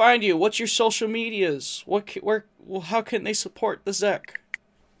can they find you? What's your social medias? How can they support the Zach?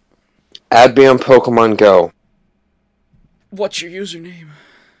 add me on Pokemon Go. What's your username?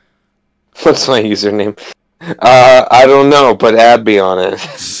 What's my username? I don't know, but add me on it.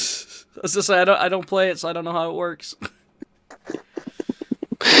 I was just say I don't play it, so I don't know how it works.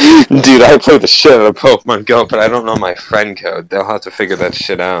 Dude, I play the shit out of Pokemon Go, but I don't know my friend code. They'll have to figure that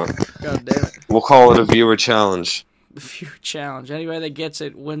shit out. God damn it. We'll call it a viewer challenge. The viewer challenge. Anybody that gets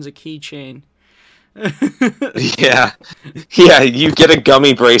it wins a keychain. Yeah. Yeah, you get a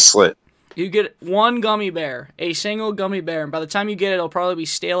gummy bracelet. You get one gummy bear. A single gummy bear. And by the time you get it, it'll probably be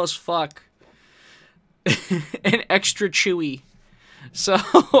stale as fuck. And extra chewy. So...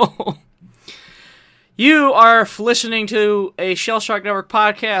 You are listening to a Shell Shock Network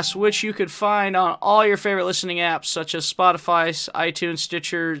podcast, which you could find on all your favorite listening apps, such as Spotify, iTunes,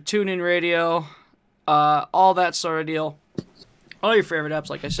 Stitcher, TuneIn Radio, all that sort of deal. All your favorite apps,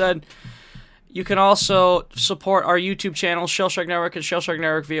 like I said. You can also support our YouTube channel, Shell Shock Network and Shell Shock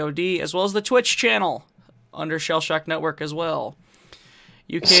Network VOD, as well as the Twitch channel under Shell Shock Network as well.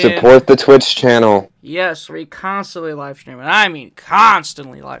 You can support the Twitch channel. Yes, we constantly live stream, and I mean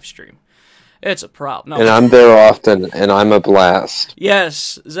constantly live stream. It's a problem. No. And I'm there often, and I'm a blast.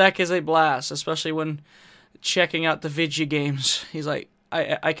 Yes, Zach is a blast, especially when checking out the video games. He's like,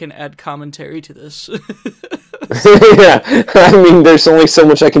 I can add commentary to this. Yeah, I mean, there's only so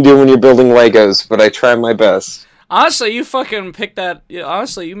much I can do when you're building Legos, but I try my best. Honestly, you fucking pick that. Yeah,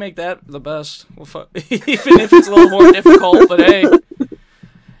 honestly, you make that the best. Well, even if it's a little more difficult, but hey,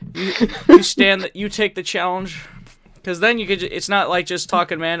 you take the challenge. Because then you could, it's not like just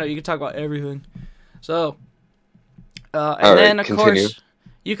talking Mando, you can talk about everything. So, and then, of course,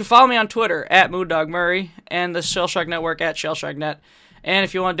 you can follow me on Twitter, at MoondogMurray, and the Shell Shock Network, at ShellShockNet. And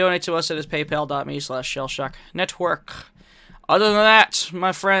if you want to donate to us, it is paypal.me/ShellShockNetwork. Other than that,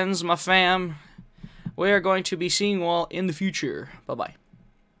 my friends, my fam, we are going to be seeing you all in the future. Bye-bye.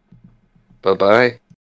 Bye-bye.